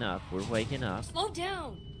waking up. We're waking up. Slow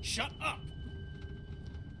down! Shut up!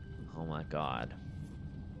 Oh my god.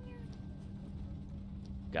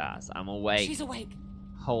 Guys, I'm awake. She's awake.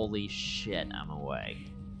 Holy shit, I'm awake.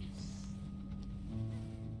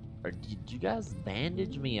 Or did you guys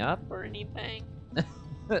bandage me up or anything?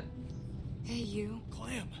 Hey, you.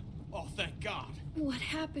 Clem! Oh, thank God. What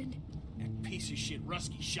happened? That piece of shit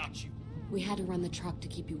Rusky shot you. We had to run the truck to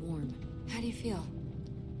keep you warm. How do you feel?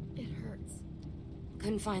 It hurts.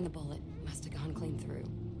 Couldn't find the bullet. Must have gone clean through.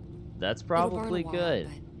 That's It'll burn a probably while, good.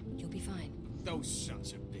 But you'll be fine. Those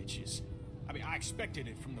sons of bitches. I mean, I expected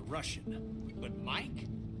it from the Russian. But Mike?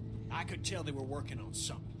 I could tell they were working on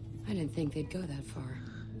something. I didn't think they'd go that far.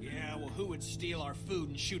 Yeah, well, who would steal our food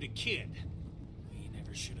and shoot a kid? We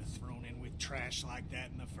never should have thrown in with trash like that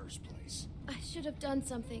in the first place. I should have done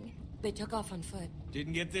something. They took off on foot.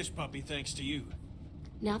 Didn't get this puppy thanks to you.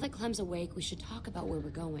 Now that Clem's awake, we should talk about where we're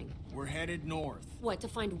going. We're headed north. What, to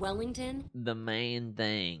find Wellington? The main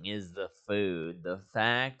thing is the food. The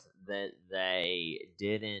fact that they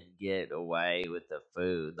didn't get away with the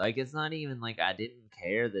food. Like, it's not even like I didn't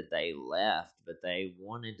care that they left, but they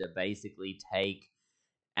wanted to basically take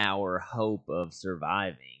our hope of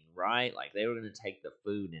surviving, right? Like, they were going to take the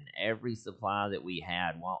food and every supply that we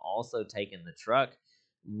had while also taking the truck.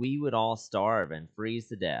 We would all starve and freeze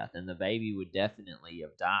to death, and the baby would definitely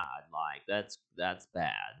have died. Like, that's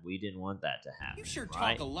bad. We didn't want that to happen. You sure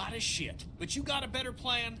right? talk a lot of shit, but you got a better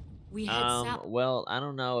plan? We had south. Well, I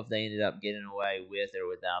don't know if they ended up getting away with or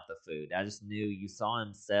without the food. I just knew you saw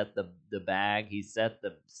him set the bag. He set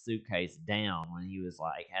the suitcase down when he was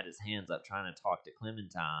like had his hands up trying to talk to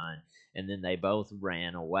Clementine, and then they both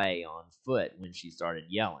ran away on foot when she started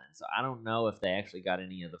yelling. So I don't know if they actually got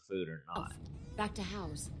any of the food or not. Back to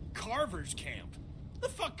house. Carver's camp? The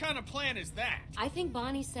fuck kind of plan is that? I think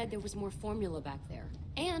Bonnie said there was more formula back there.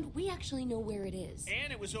 And we actually know where it is.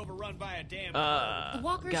 And it was overrun by a damn The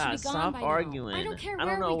walkers guys, should be gone stop by now. arguing. I don't care I don't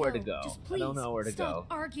where know we where go. to go. Just please I don't know where to stop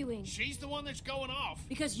go. arguing. She's the one that's going off.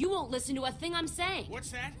 Because you won't listen to a thing I'm saying.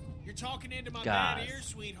 What's that? You're talking into my Guys. bad ears,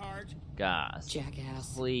 sweetheart. Guys,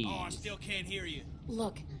 Jackass. please. Oh, I still can't hear you.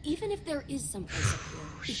 Look, even if there is someplace up here,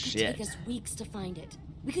 it could Shit. take us weeks to find it.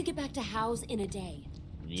 We could get back to House in a day.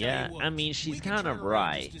 Yeah, Tell you what, I mean, we she's can kind turn of around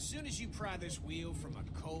right. Just as soon as you pry this wheel from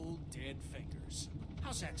a cold, dead fingers.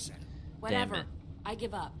 How's that sound? Whatever. it. I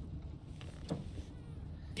give up.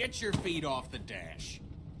 Get your feet off the dash.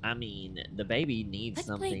 I mean, the baby needs Let's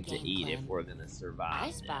play something a to game, eat if Clem. we're gonna survive. I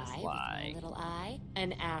this, spy with my like, little eye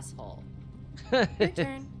an asshole. Your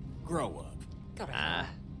turn. Grow up. Go to Ah, hell.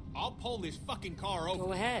 I'll pull this fucking car over.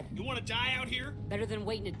 Go ahead. You want to die out here? Better than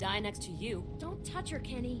waiting to die next to you. Don't touch her,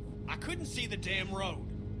 Kenny. I couldn't see the damn road.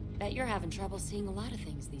 Bet you're having trouble seeing a lot of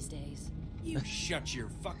things these days. You shut your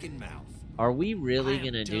fucking mouth. Are we really I am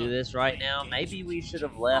gonna do done this right playing now? games Maybe with we you, should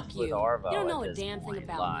have Jane. left Fuck with you. Arvo You don't at know a this damn thing point.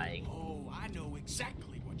 about Like, Oh, I know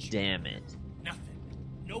exactly what you damn it. Nothing.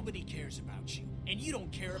 Nobody cares about you. And you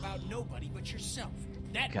don't care about nobody but yourself.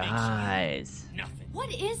 That Guys. makes you nothing.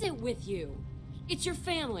 What is it with you? It's your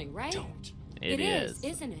family, right? Don't. It is.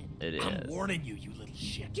 Isn't it? It is. I'm warning you, you little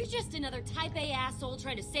shit. You're just another type A asshole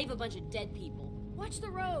trying to save a bunch of dead people. Watch the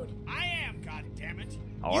road. I am, goddammit.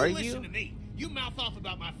 Are you? you? Listen to me. You mouth off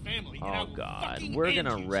about my family, and Oh I'll god, fucking we're end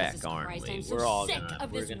gonna you. wreck, Jesus aren't Christ, we? I'm so We're all sick gonna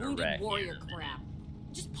of we're this gonna wounded wreck warrior here in a minute. crap.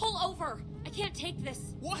 Just pull over. I can't take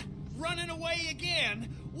this. What? Running away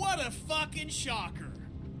again? What a fucking shocker.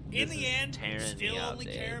 In This the is end, you tearing still me up, only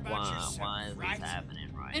dude. care about yourself, Why is right? this happening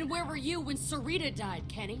right And now? where were you when Sarita died,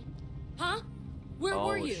 Kenny? Huh? Where Oh,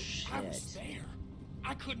 were you? shit. I was there.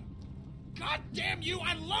 I couldn't. God damn you!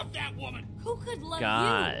 I love that woman. Who could love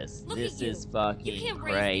Guys, you? Look this at you. is fucking You can't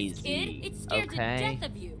crazy. raise this kid. It's scared okay? to death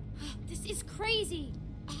of you. This is crazy.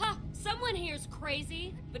 Aha! Someone here's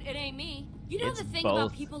crazy, but it ain't me. You know It's the thing both-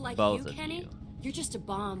 about people like both you, of Kenny? you. You're just a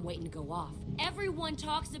bomb waiting to go off. Everyone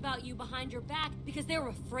talks about you behind your back because they're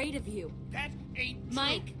afraid of you. That ain't true.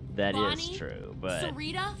 Mike, That is Bonnie, true, but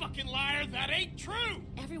Sarita, Fucking liar, that ain't true.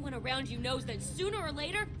 everyone around you knows that sooner or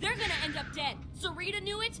later they're gonna end up dead. Sarita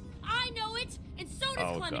knew it, I know it, and so does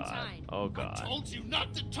oh god, Clementine. oh I god. told you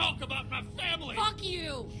not to talk about my family. Fuck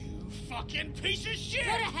you! You fucking piece of shit.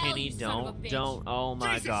 Go to hell, Kenny, you son of a bitch. don't. Oh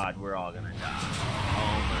my Jesus. god, we're all gonna die.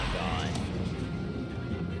 Oh my god.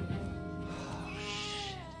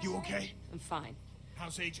 You okay? I'm fine.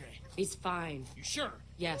 How's AJ? He's fine. You sure?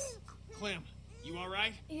 Yes. Clem, you all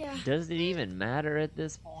right? Yeah. Does it even matter at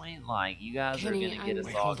this point? Like, you guys Kenny, are gonna get I'm- us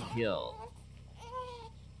Wait, all hold on. killed.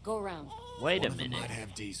 Go around. Wait One a of them minute. might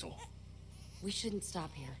have diesel. We shouldn't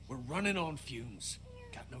stop here. We're running on fumes.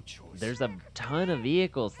 Got no choice. There's a ton of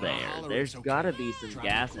vehicles Well, there. holler, There's it's okay. gotta be some Drive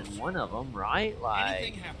gas close. in one of them, right? Anything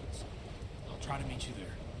Like, happens, I'll try to meet you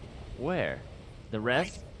there. where? The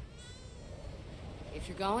rest? If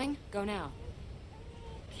you're going, go now.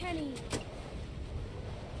 Kenny.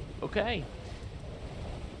 Okay.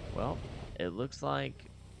 Well, it looks like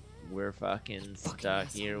we're fucking stuck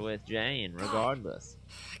asshole. here with Jane, regardless.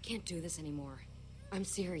 I can't do this anymore. I'm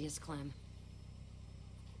serious, Clem.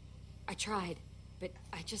 I tried, but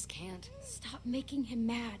I just can't. Stop making him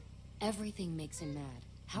mad. Everything makes him mad.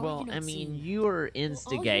 How Well, are you not I mean, seeing that? you're All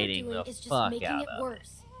instigating you're doing the is just fuck making out it of it.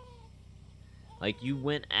 worse. Like, you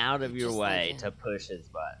went out of You're your just like way him. to push his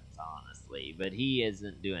buttons, honestly. But he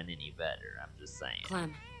isn't doing any better, I'm just saying.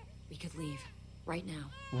 Clem, we could leave. Right now.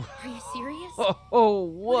 Are you serious? Oh,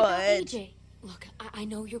 What about what? AJ? Look, I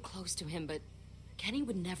know you're close to him, but Kenny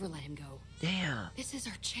would never let him go. Damn. This is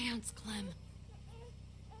our chance, Clem.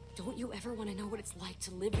 Don't you ever want to know what it's like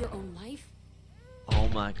to live your own life? Oh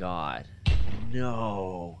my god.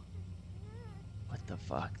 No. What the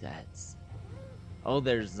fuck? That's... Oh,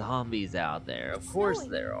 there's zombies out there. Of It's course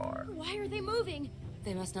snowing. there are. Why are they moving?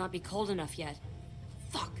 They must not be cold enough yet.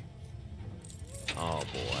 Fuck! Oh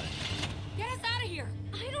boy. Get us out of here!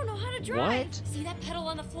 I don't know how to drive. What? See that pedal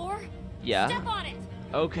on the floor? Yeah? Step on it!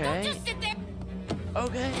 Okay. Don't just sit there!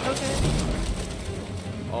 Okay, okay.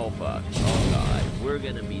 Oh fuck. Oh god. We're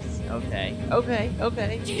gonna be... Okay. Okay,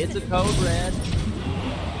 okay. It's a code red.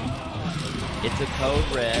 It's a code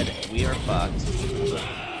red. We are fucked.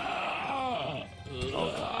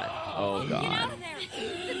 Oh god. Oh Get out god. of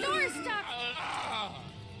there! The door is stuck.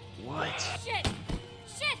 What? Shit!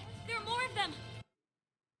 Shit! There are more of them!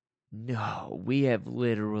 No, we have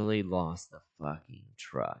literally lost the fucking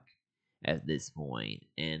truck at this point,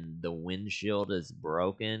 and the windshield is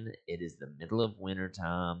broken. It is the middle of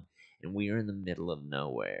wintertime, and we are in the middle of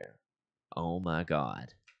nowhere. Oh my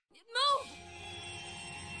god. Move!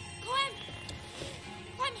 Clem!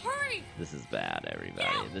 Clem, hurry! This is bad, everybody.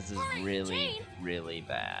 Yeah, This is hurry, really, Jane! really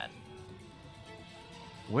bad.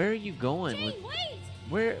 Where are you going with... Jane,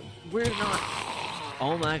 wait! We're not...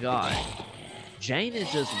 Oh my god. Jane is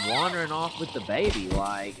just wandering off with the baby.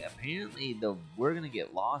 Like, apparently we're gonna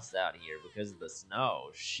get lost out here because of the snow.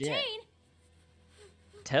 Shit. Jane!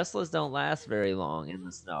 Teslas don't last very long in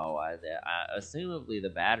the snow. Assumably the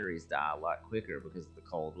batteries die a lot quicker because of the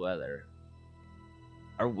cold weather.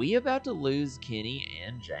 Are we about to lose Kenny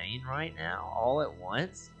and Jane right now, all at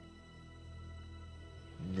once?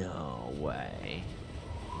 No way.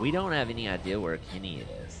 We don't have any idea where Kenny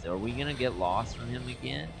is. Are we gonna get lost from him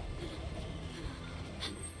again?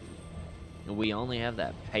 We only have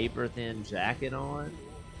that paper thin jacket on.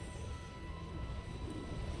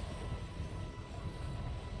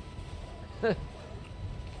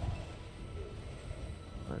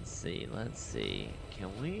 Let's see. Let's see. Can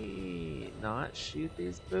we not shoot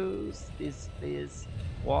these boos? These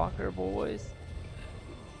walker boys?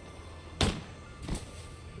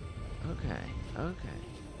 Okay. Okay.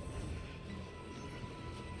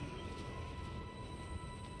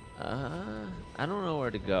 I don't know where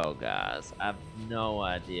to go, guys. I have no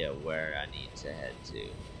idea where I need to head to.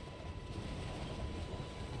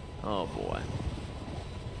 Oh boy.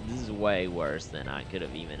 This is way worse than I could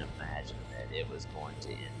have even imagined that it was going to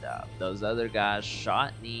end up. Those other guys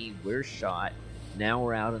shot me, we're shot, now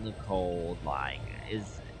we're out in the cold, like,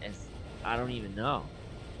 I don't even know.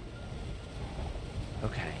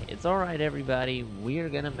 Okay, it's alright everybody, we're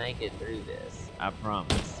gonna make it through this. I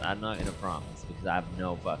promise. I'm not gonna promise because I have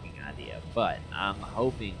no fucking idea, but I'm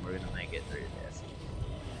hoping we're gonna make it through this.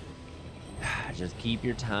 Just keep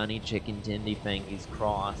your tiny chicken tendy fingies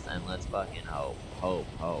crossed and let's fucking hope.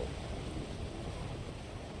 Hope.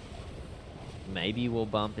 Maybe we'll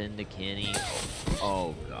bump into Kenny.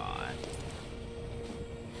 Oh god.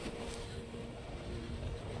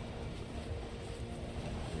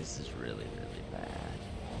 This is really, really bad.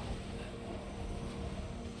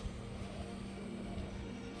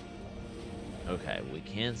 Okay, we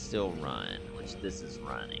can still run, which this is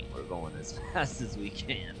running. We're going as fast as we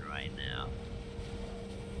can right now.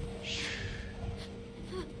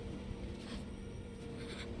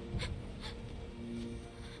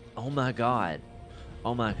 Oh my god.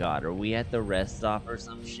 Oh my god, are we at the rest stop or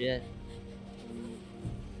some shit?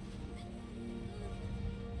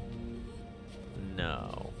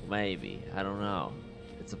 No, maybe. I don't know.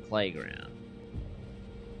 It's a playground.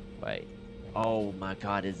 Wait. Oh my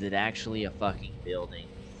god, is it actually a fucking building?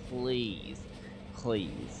 Please.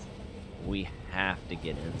 Please. We have to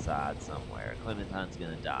get inside somewhere. Clementine's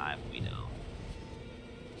gonna die if we don't.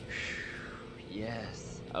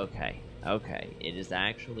 Yes. Okay. Okay. It is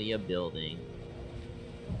actually a building.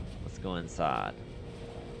 Let's go inside.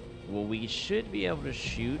 Well, we should be able to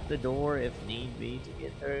shoot the door if need be to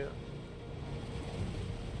get through.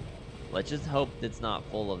 Let's just hope it's not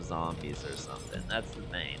full of zombies or something. That's the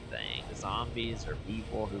main thing. Zombies or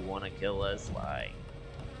people who want to kill us, like...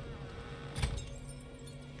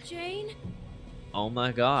 Jane? Oh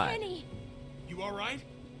my god. Kenny! You alright?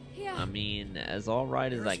 Yeah. I mean, as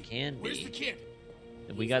alright as I can be. Where's the kid?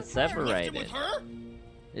 We got separated. Left him with her?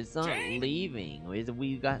 It's not Jane? leaving.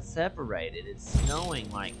 We got separated. It's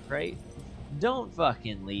snowing like crazy. Don't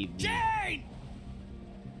fucking leave me. Jane!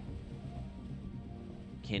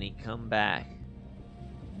 Kenny, come back.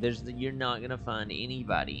 You're not gonna find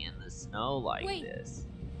anybody in the snow like this.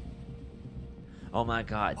 Oh my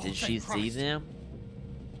god, did she see them?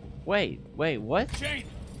 Wait, what? Jane,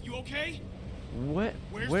 you okay? What?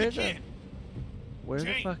 Where's the kid? Where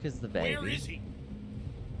Jane, the fuck is the baby? Where is he?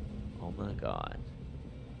 Oh my god.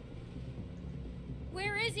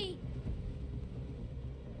 Where is he?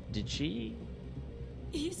 Did she?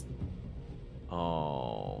 He's...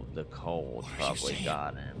 Oh, the cold probably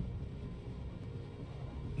got him.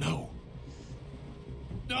 No.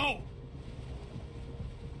 No!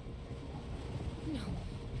 No,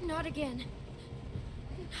 not again.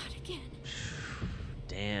 Not again.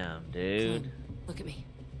 Damn, dude. Clem, look at me.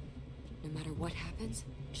 No matter what happens,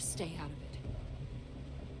 just stay out of it.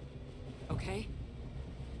 Okay?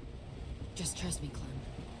 Just trust me, Clem.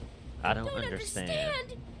 I don't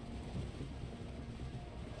understand.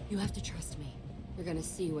 You have to trust me. We're gonna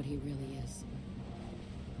see what he really is.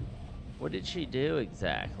 What did she do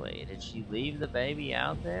exactly? Did she leave the baby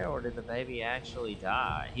out there, or did the baby actually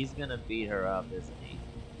die? He's gonna beat her up, isn't he?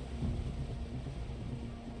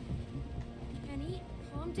 Kenny,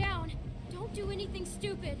 calm down. Don't do anything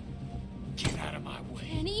stupid. Get out of my way.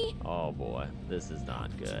 Kenny? Oh boy, this is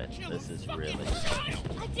not good. This is really...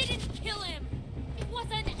 I didn't kill him! It was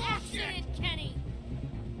an accident, Kenny!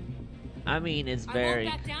 I mean, it's I very...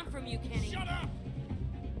 won't back down from you, Kenny. Shut up!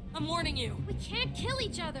 I'm warning you. We can't kill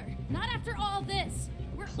each other. Not after all this.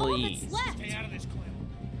 We're all Please. that's left. Stay out of this, Clem.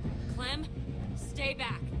 Clem, stay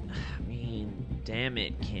back. I mean, damn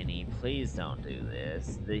it, Kenny. Please don't do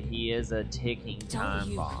this. He is a ticking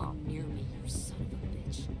time bomb. Come near me, you son of a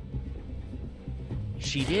bitch.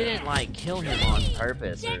 She didn't, like, kill him on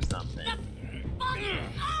purpose or something.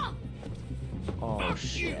 Oh,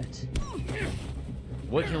 shit.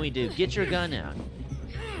 What can we do? Get your gun out.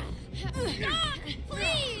 Stop,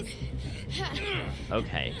 please.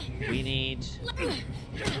 Okay, we need...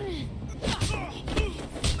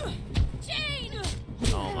 Jane!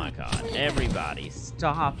 Oh my god. Everybody,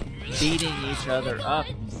 stop beating each other up,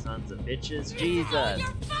 you sons of bitches. Jesus.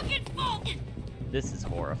 Your fucking fault. This is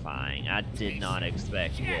horrifying. I did not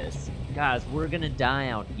expect this. Guys, we're gonna die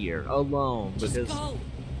out here alone Just because... go.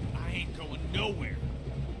 I ain't going nowhere.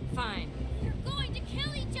 Fine. You're going to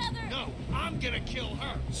kill each other! No, I'm gonna kill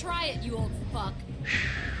her! Try it, you old fuck.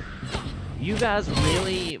 You guys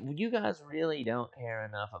really don't care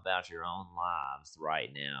enough about your own lives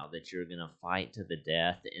right now that you're gonna fight to the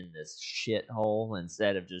death in this shithole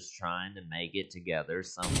instead of just trying to make it together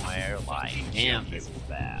somewhere. Like, damn, this is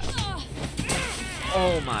bad.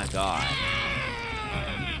 Oh my god.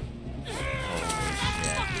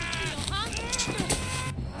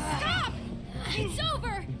 Stop! It's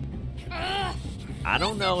over! I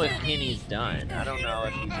don't know if Kenny's done. I don't know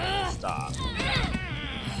if he's gonna stop.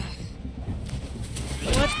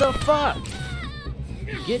 What the fuck?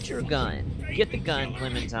 Get your gun. Get the gun,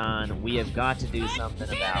 Clementine. We have got to do something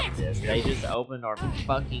about this. They just opened our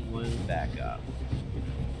fucking wound back up.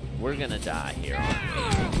 We're gonna die here,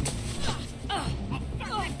 aren't we?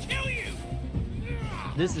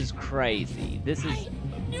 This is crazy. This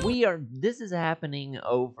is happening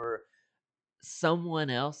over someone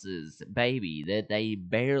else's baby that they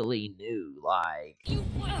barely knew. Like,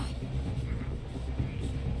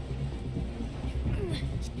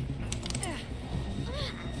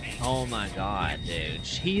 oh my god, dude.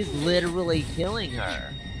 She's literally killing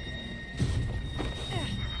her.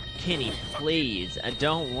 Kenny, please. I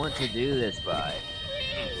don't want to do this, bud.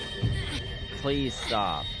 Please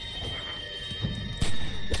stop.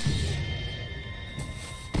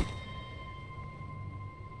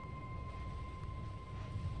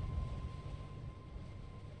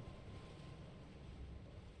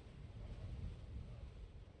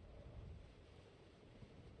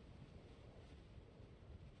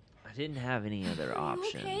 I didn't have any other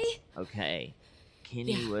options. Okay.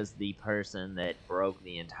 Kenny was the person that broke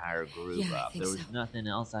the entire group up. There was nothing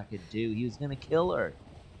else I could do. He was gonna kill her.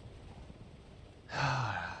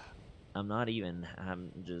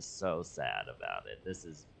 I'm just so sad about it. This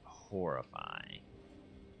is horrifying.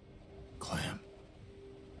 Clem.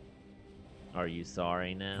 Are you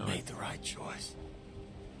sorry now? You made the right choice.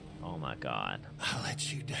 Oh my god. I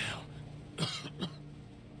let you down.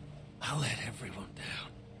 I let everyone down.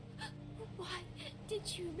 Why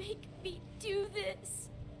did you make me do this?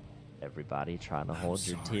 Everybody try to hold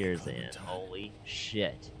your tears in. Holy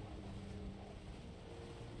shit.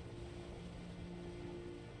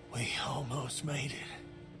 We almost made it.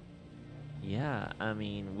 Yeah, I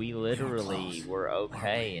mean, we literally were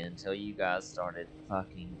okay until you guys started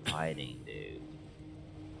fucking fighting, dude.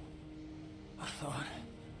 I thought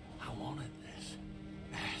I wanted this.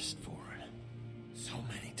 Asked for it. So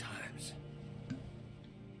many times.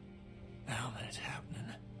 Now that it's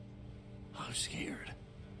happening, I'm scared.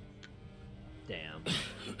 Damn.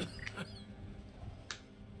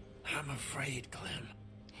 I'm afraid, Clem.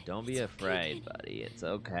 Don't be afraid, buddy. It's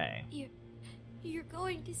okay. You're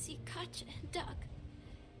going to see Katjaa and Doug.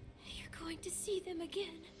 You're going to see them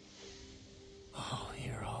again. Oh,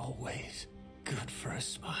 you're always good for a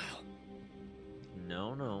smile.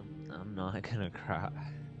 No, I'm not gonna cry.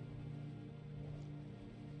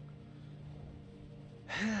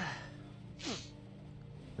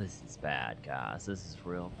 This is bad, guys. This is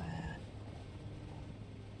real bad.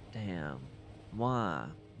 Damn. Why?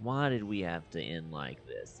 Why did we have to end like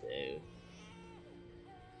this, dude?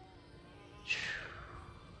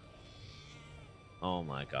 Oh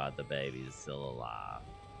my god, the baby is still alive.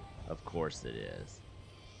 Of course it is.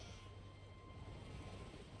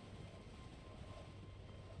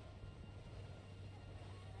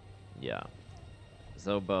 Yeah.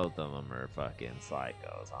 So both of them are fucking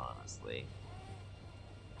psychos, honestly.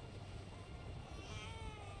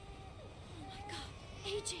 Oh my god,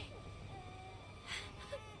 AJ! Oh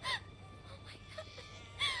my god.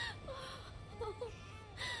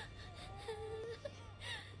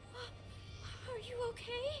 Are you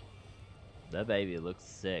okay? That baby looks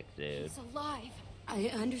sick, dude. He's alive. I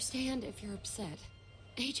understand if you're upset.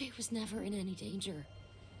 AJ was never in any danger.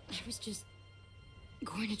 I was just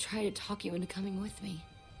going to try to talk you into coming with me.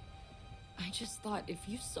 I just thought if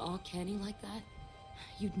you saw Kenny like that,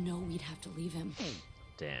 you'd know we'd have to leave him.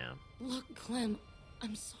 Damn. Look, Clem,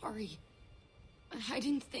 I'm sorry. I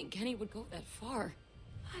didn't think Kenny would go that far.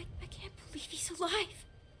 I can't believe he's alive.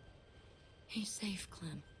 He's safe,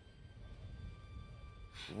 Clem.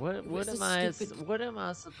 What am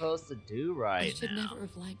I supposed to do right now? I should never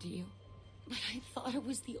have lied to you. But I thought it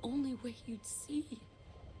was the only way you'd see.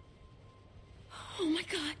 Oh my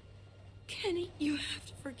god. Kenny, you have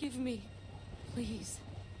to forgive me. Please.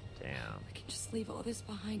 Damn. We can just leave all this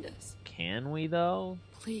behind us. Can we, though?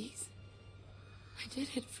 Please. I did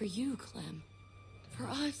it for you, Clem. For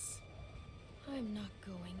us. I'm not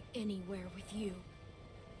going anywhere with you.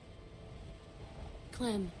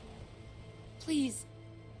 Clem. Please.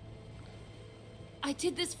 I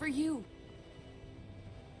did this for you.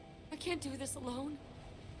 can't do this alone.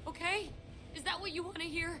 Okay? Is that what you want to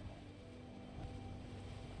hear?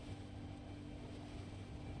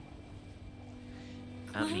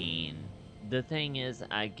 I mean, the thing is,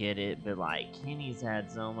 I get it, but like, Kenny's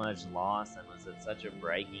had so much loss and was at such a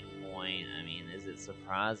breaking point. I mean, is it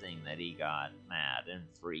surprising that he got mad and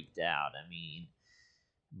freaked out? I mean,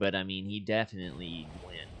 but I mean, he definitely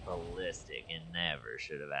went ballistic and never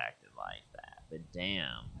should have acted like that. But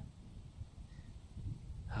damn.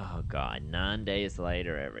 Oh god, 9 days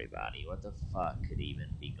later, everybody. What the fuck could even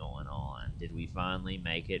be going on? Did we finally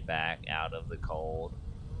make it back out of the cold?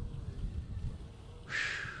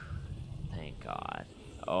 Thank God.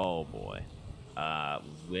 Oh boy.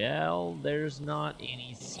 Well, there's not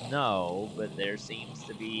any snow, but there seems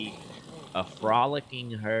to be a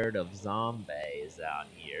frolicking herd of zombies out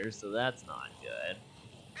here, so that's not good.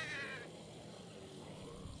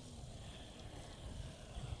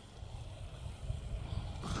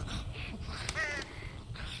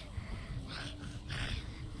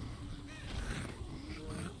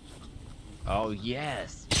 Oh,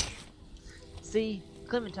 yes. See,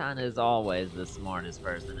 Clementine is always the smartest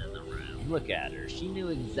person in the room. Look at her. She knew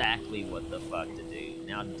exactly what the fuck to do.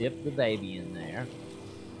 Now dip the baby in there.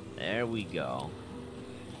 There we go.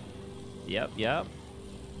 Yep.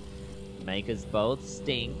 Make us both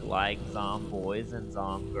stink like zomboys and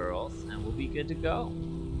zomgirls, and we'll be good to go.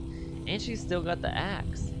 And she's still got the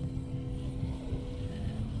axe.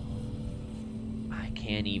 I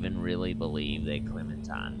can't even really believe that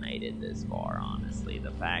Clementine made it this far, honestly.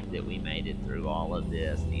 The fact that we made it through all of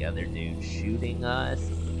this, the other dude shooting us,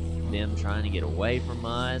 them trying to get away from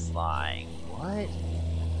us, like, what?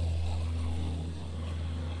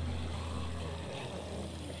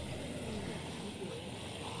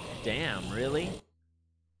 Damn, really?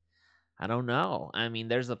 I don't know. I mean,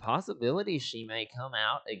 there's a possibility she may come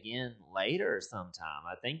out again later sometime.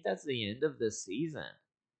 I think that's the end of this season.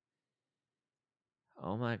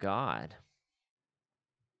 Oh my god.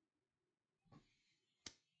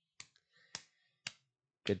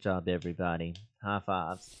 Good job, everybody. High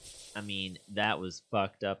fives. I mean, that was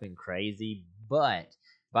fucked up and crazy, but,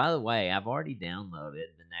 by the way, I've already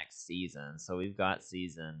downloaded the next season, so we've got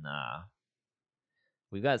season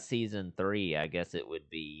 3, I guess it would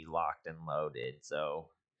be locked and loaded, so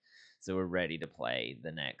we're ready to play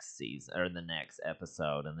the next season, or the next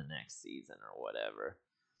episode in the next season, or whatever.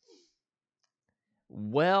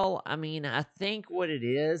 Well, I mean, I think what it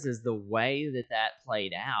is the way that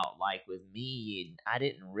played out. Like with me, I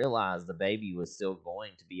didn't realize the baby was still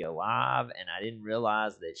going to be alive, and I didn't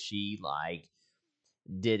realize that she, like,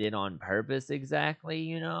 did it on purpose exactly,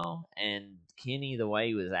 you know? And Kenny, the way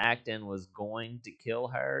he was acting, was going to kill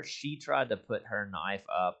her. She tried to put her knife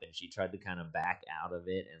up, and she tried to kind of back out of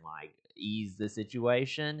it and, like, ease the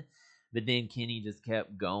situation. But then Kenny just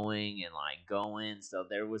kept going and, like, going. So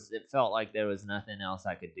it felt like there was nothing else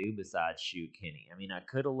I could do besides shoot Kenny. I mean, I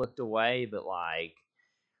could have looked away, but, like,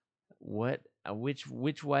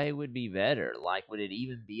 which way would be better? Like, would it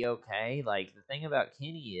even be okay? Like, the thing about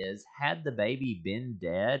Kenny is, had the baby been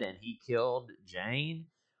dead and he killed Jane,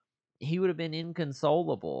 he would have been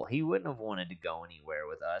inconsolable. He wouldn't have wanted to go anywhere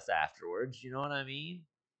with us afterwards. You know what I mean?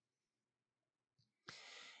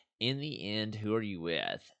 In the end, who are you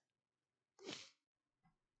with?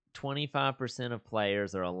 25% of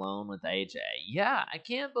players are alone with AJ. Yeah, I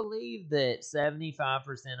can't believe that 75%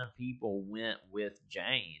 of people went with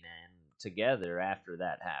Jane and together after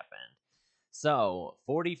that happened. So,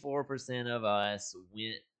 44% of us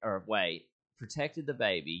protected the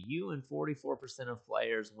baby. You and 44% of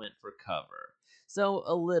players went for cover. So,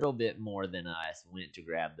 a little bit more than us went to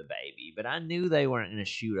grab the baby. But I knew they weren't going to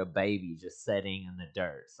shoot a baby just sitting in the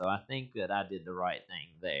dirt. So, I think that I did the right thing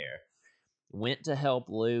there. Went to help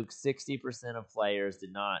Luke. 60% of players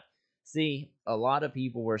did not. See, a lot of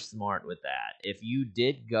people were smart with that. If you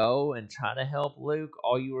did go and try to help Luke,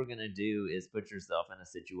 all you were going to do is put yourself in a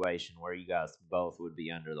situation where you guys both would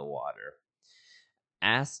be under the water.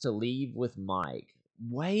 Asked to leave with Mike.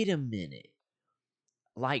 Wait a minute.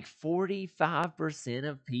 Like 45%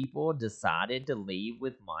 of people decided to leave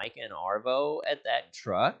with Mike and Arvo at that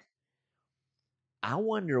truck? I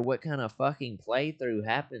wonder what kind of fucking playthrough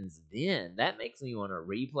happens then. That makes me want to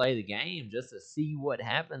replay the game just to see what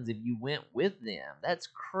happens if you went with them. That's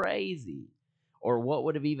crazy. Or what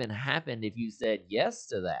would have even happened if you said yes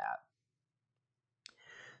to that.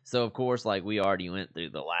 So, of course, like, we already went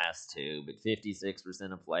through the last two, but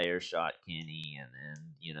 56% of players shot Kenny, and then,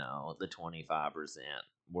 you know, the 25%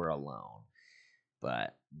 were alone.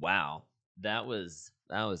 But, wow. That was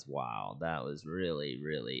wild. That was really,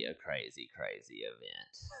 really a crazy, crazy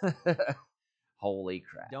event. Holy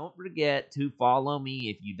crap. Don't forget to follow me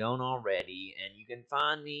if you don't already, and you can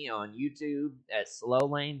find me on YouTube at Slow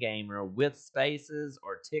Lane Gamer with spaces,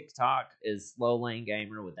 or TikTok is Slow Lane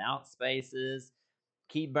Gamer without spaces.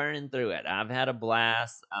 Keep burning through it. I've had a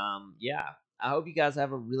blast. Yeah, I hope you guys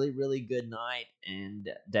have a really, really good night and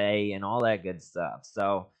day and all that good stuff.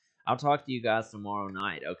 So I'll talk to you guys tomorrow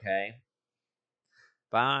night, okay?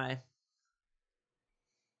 Bye.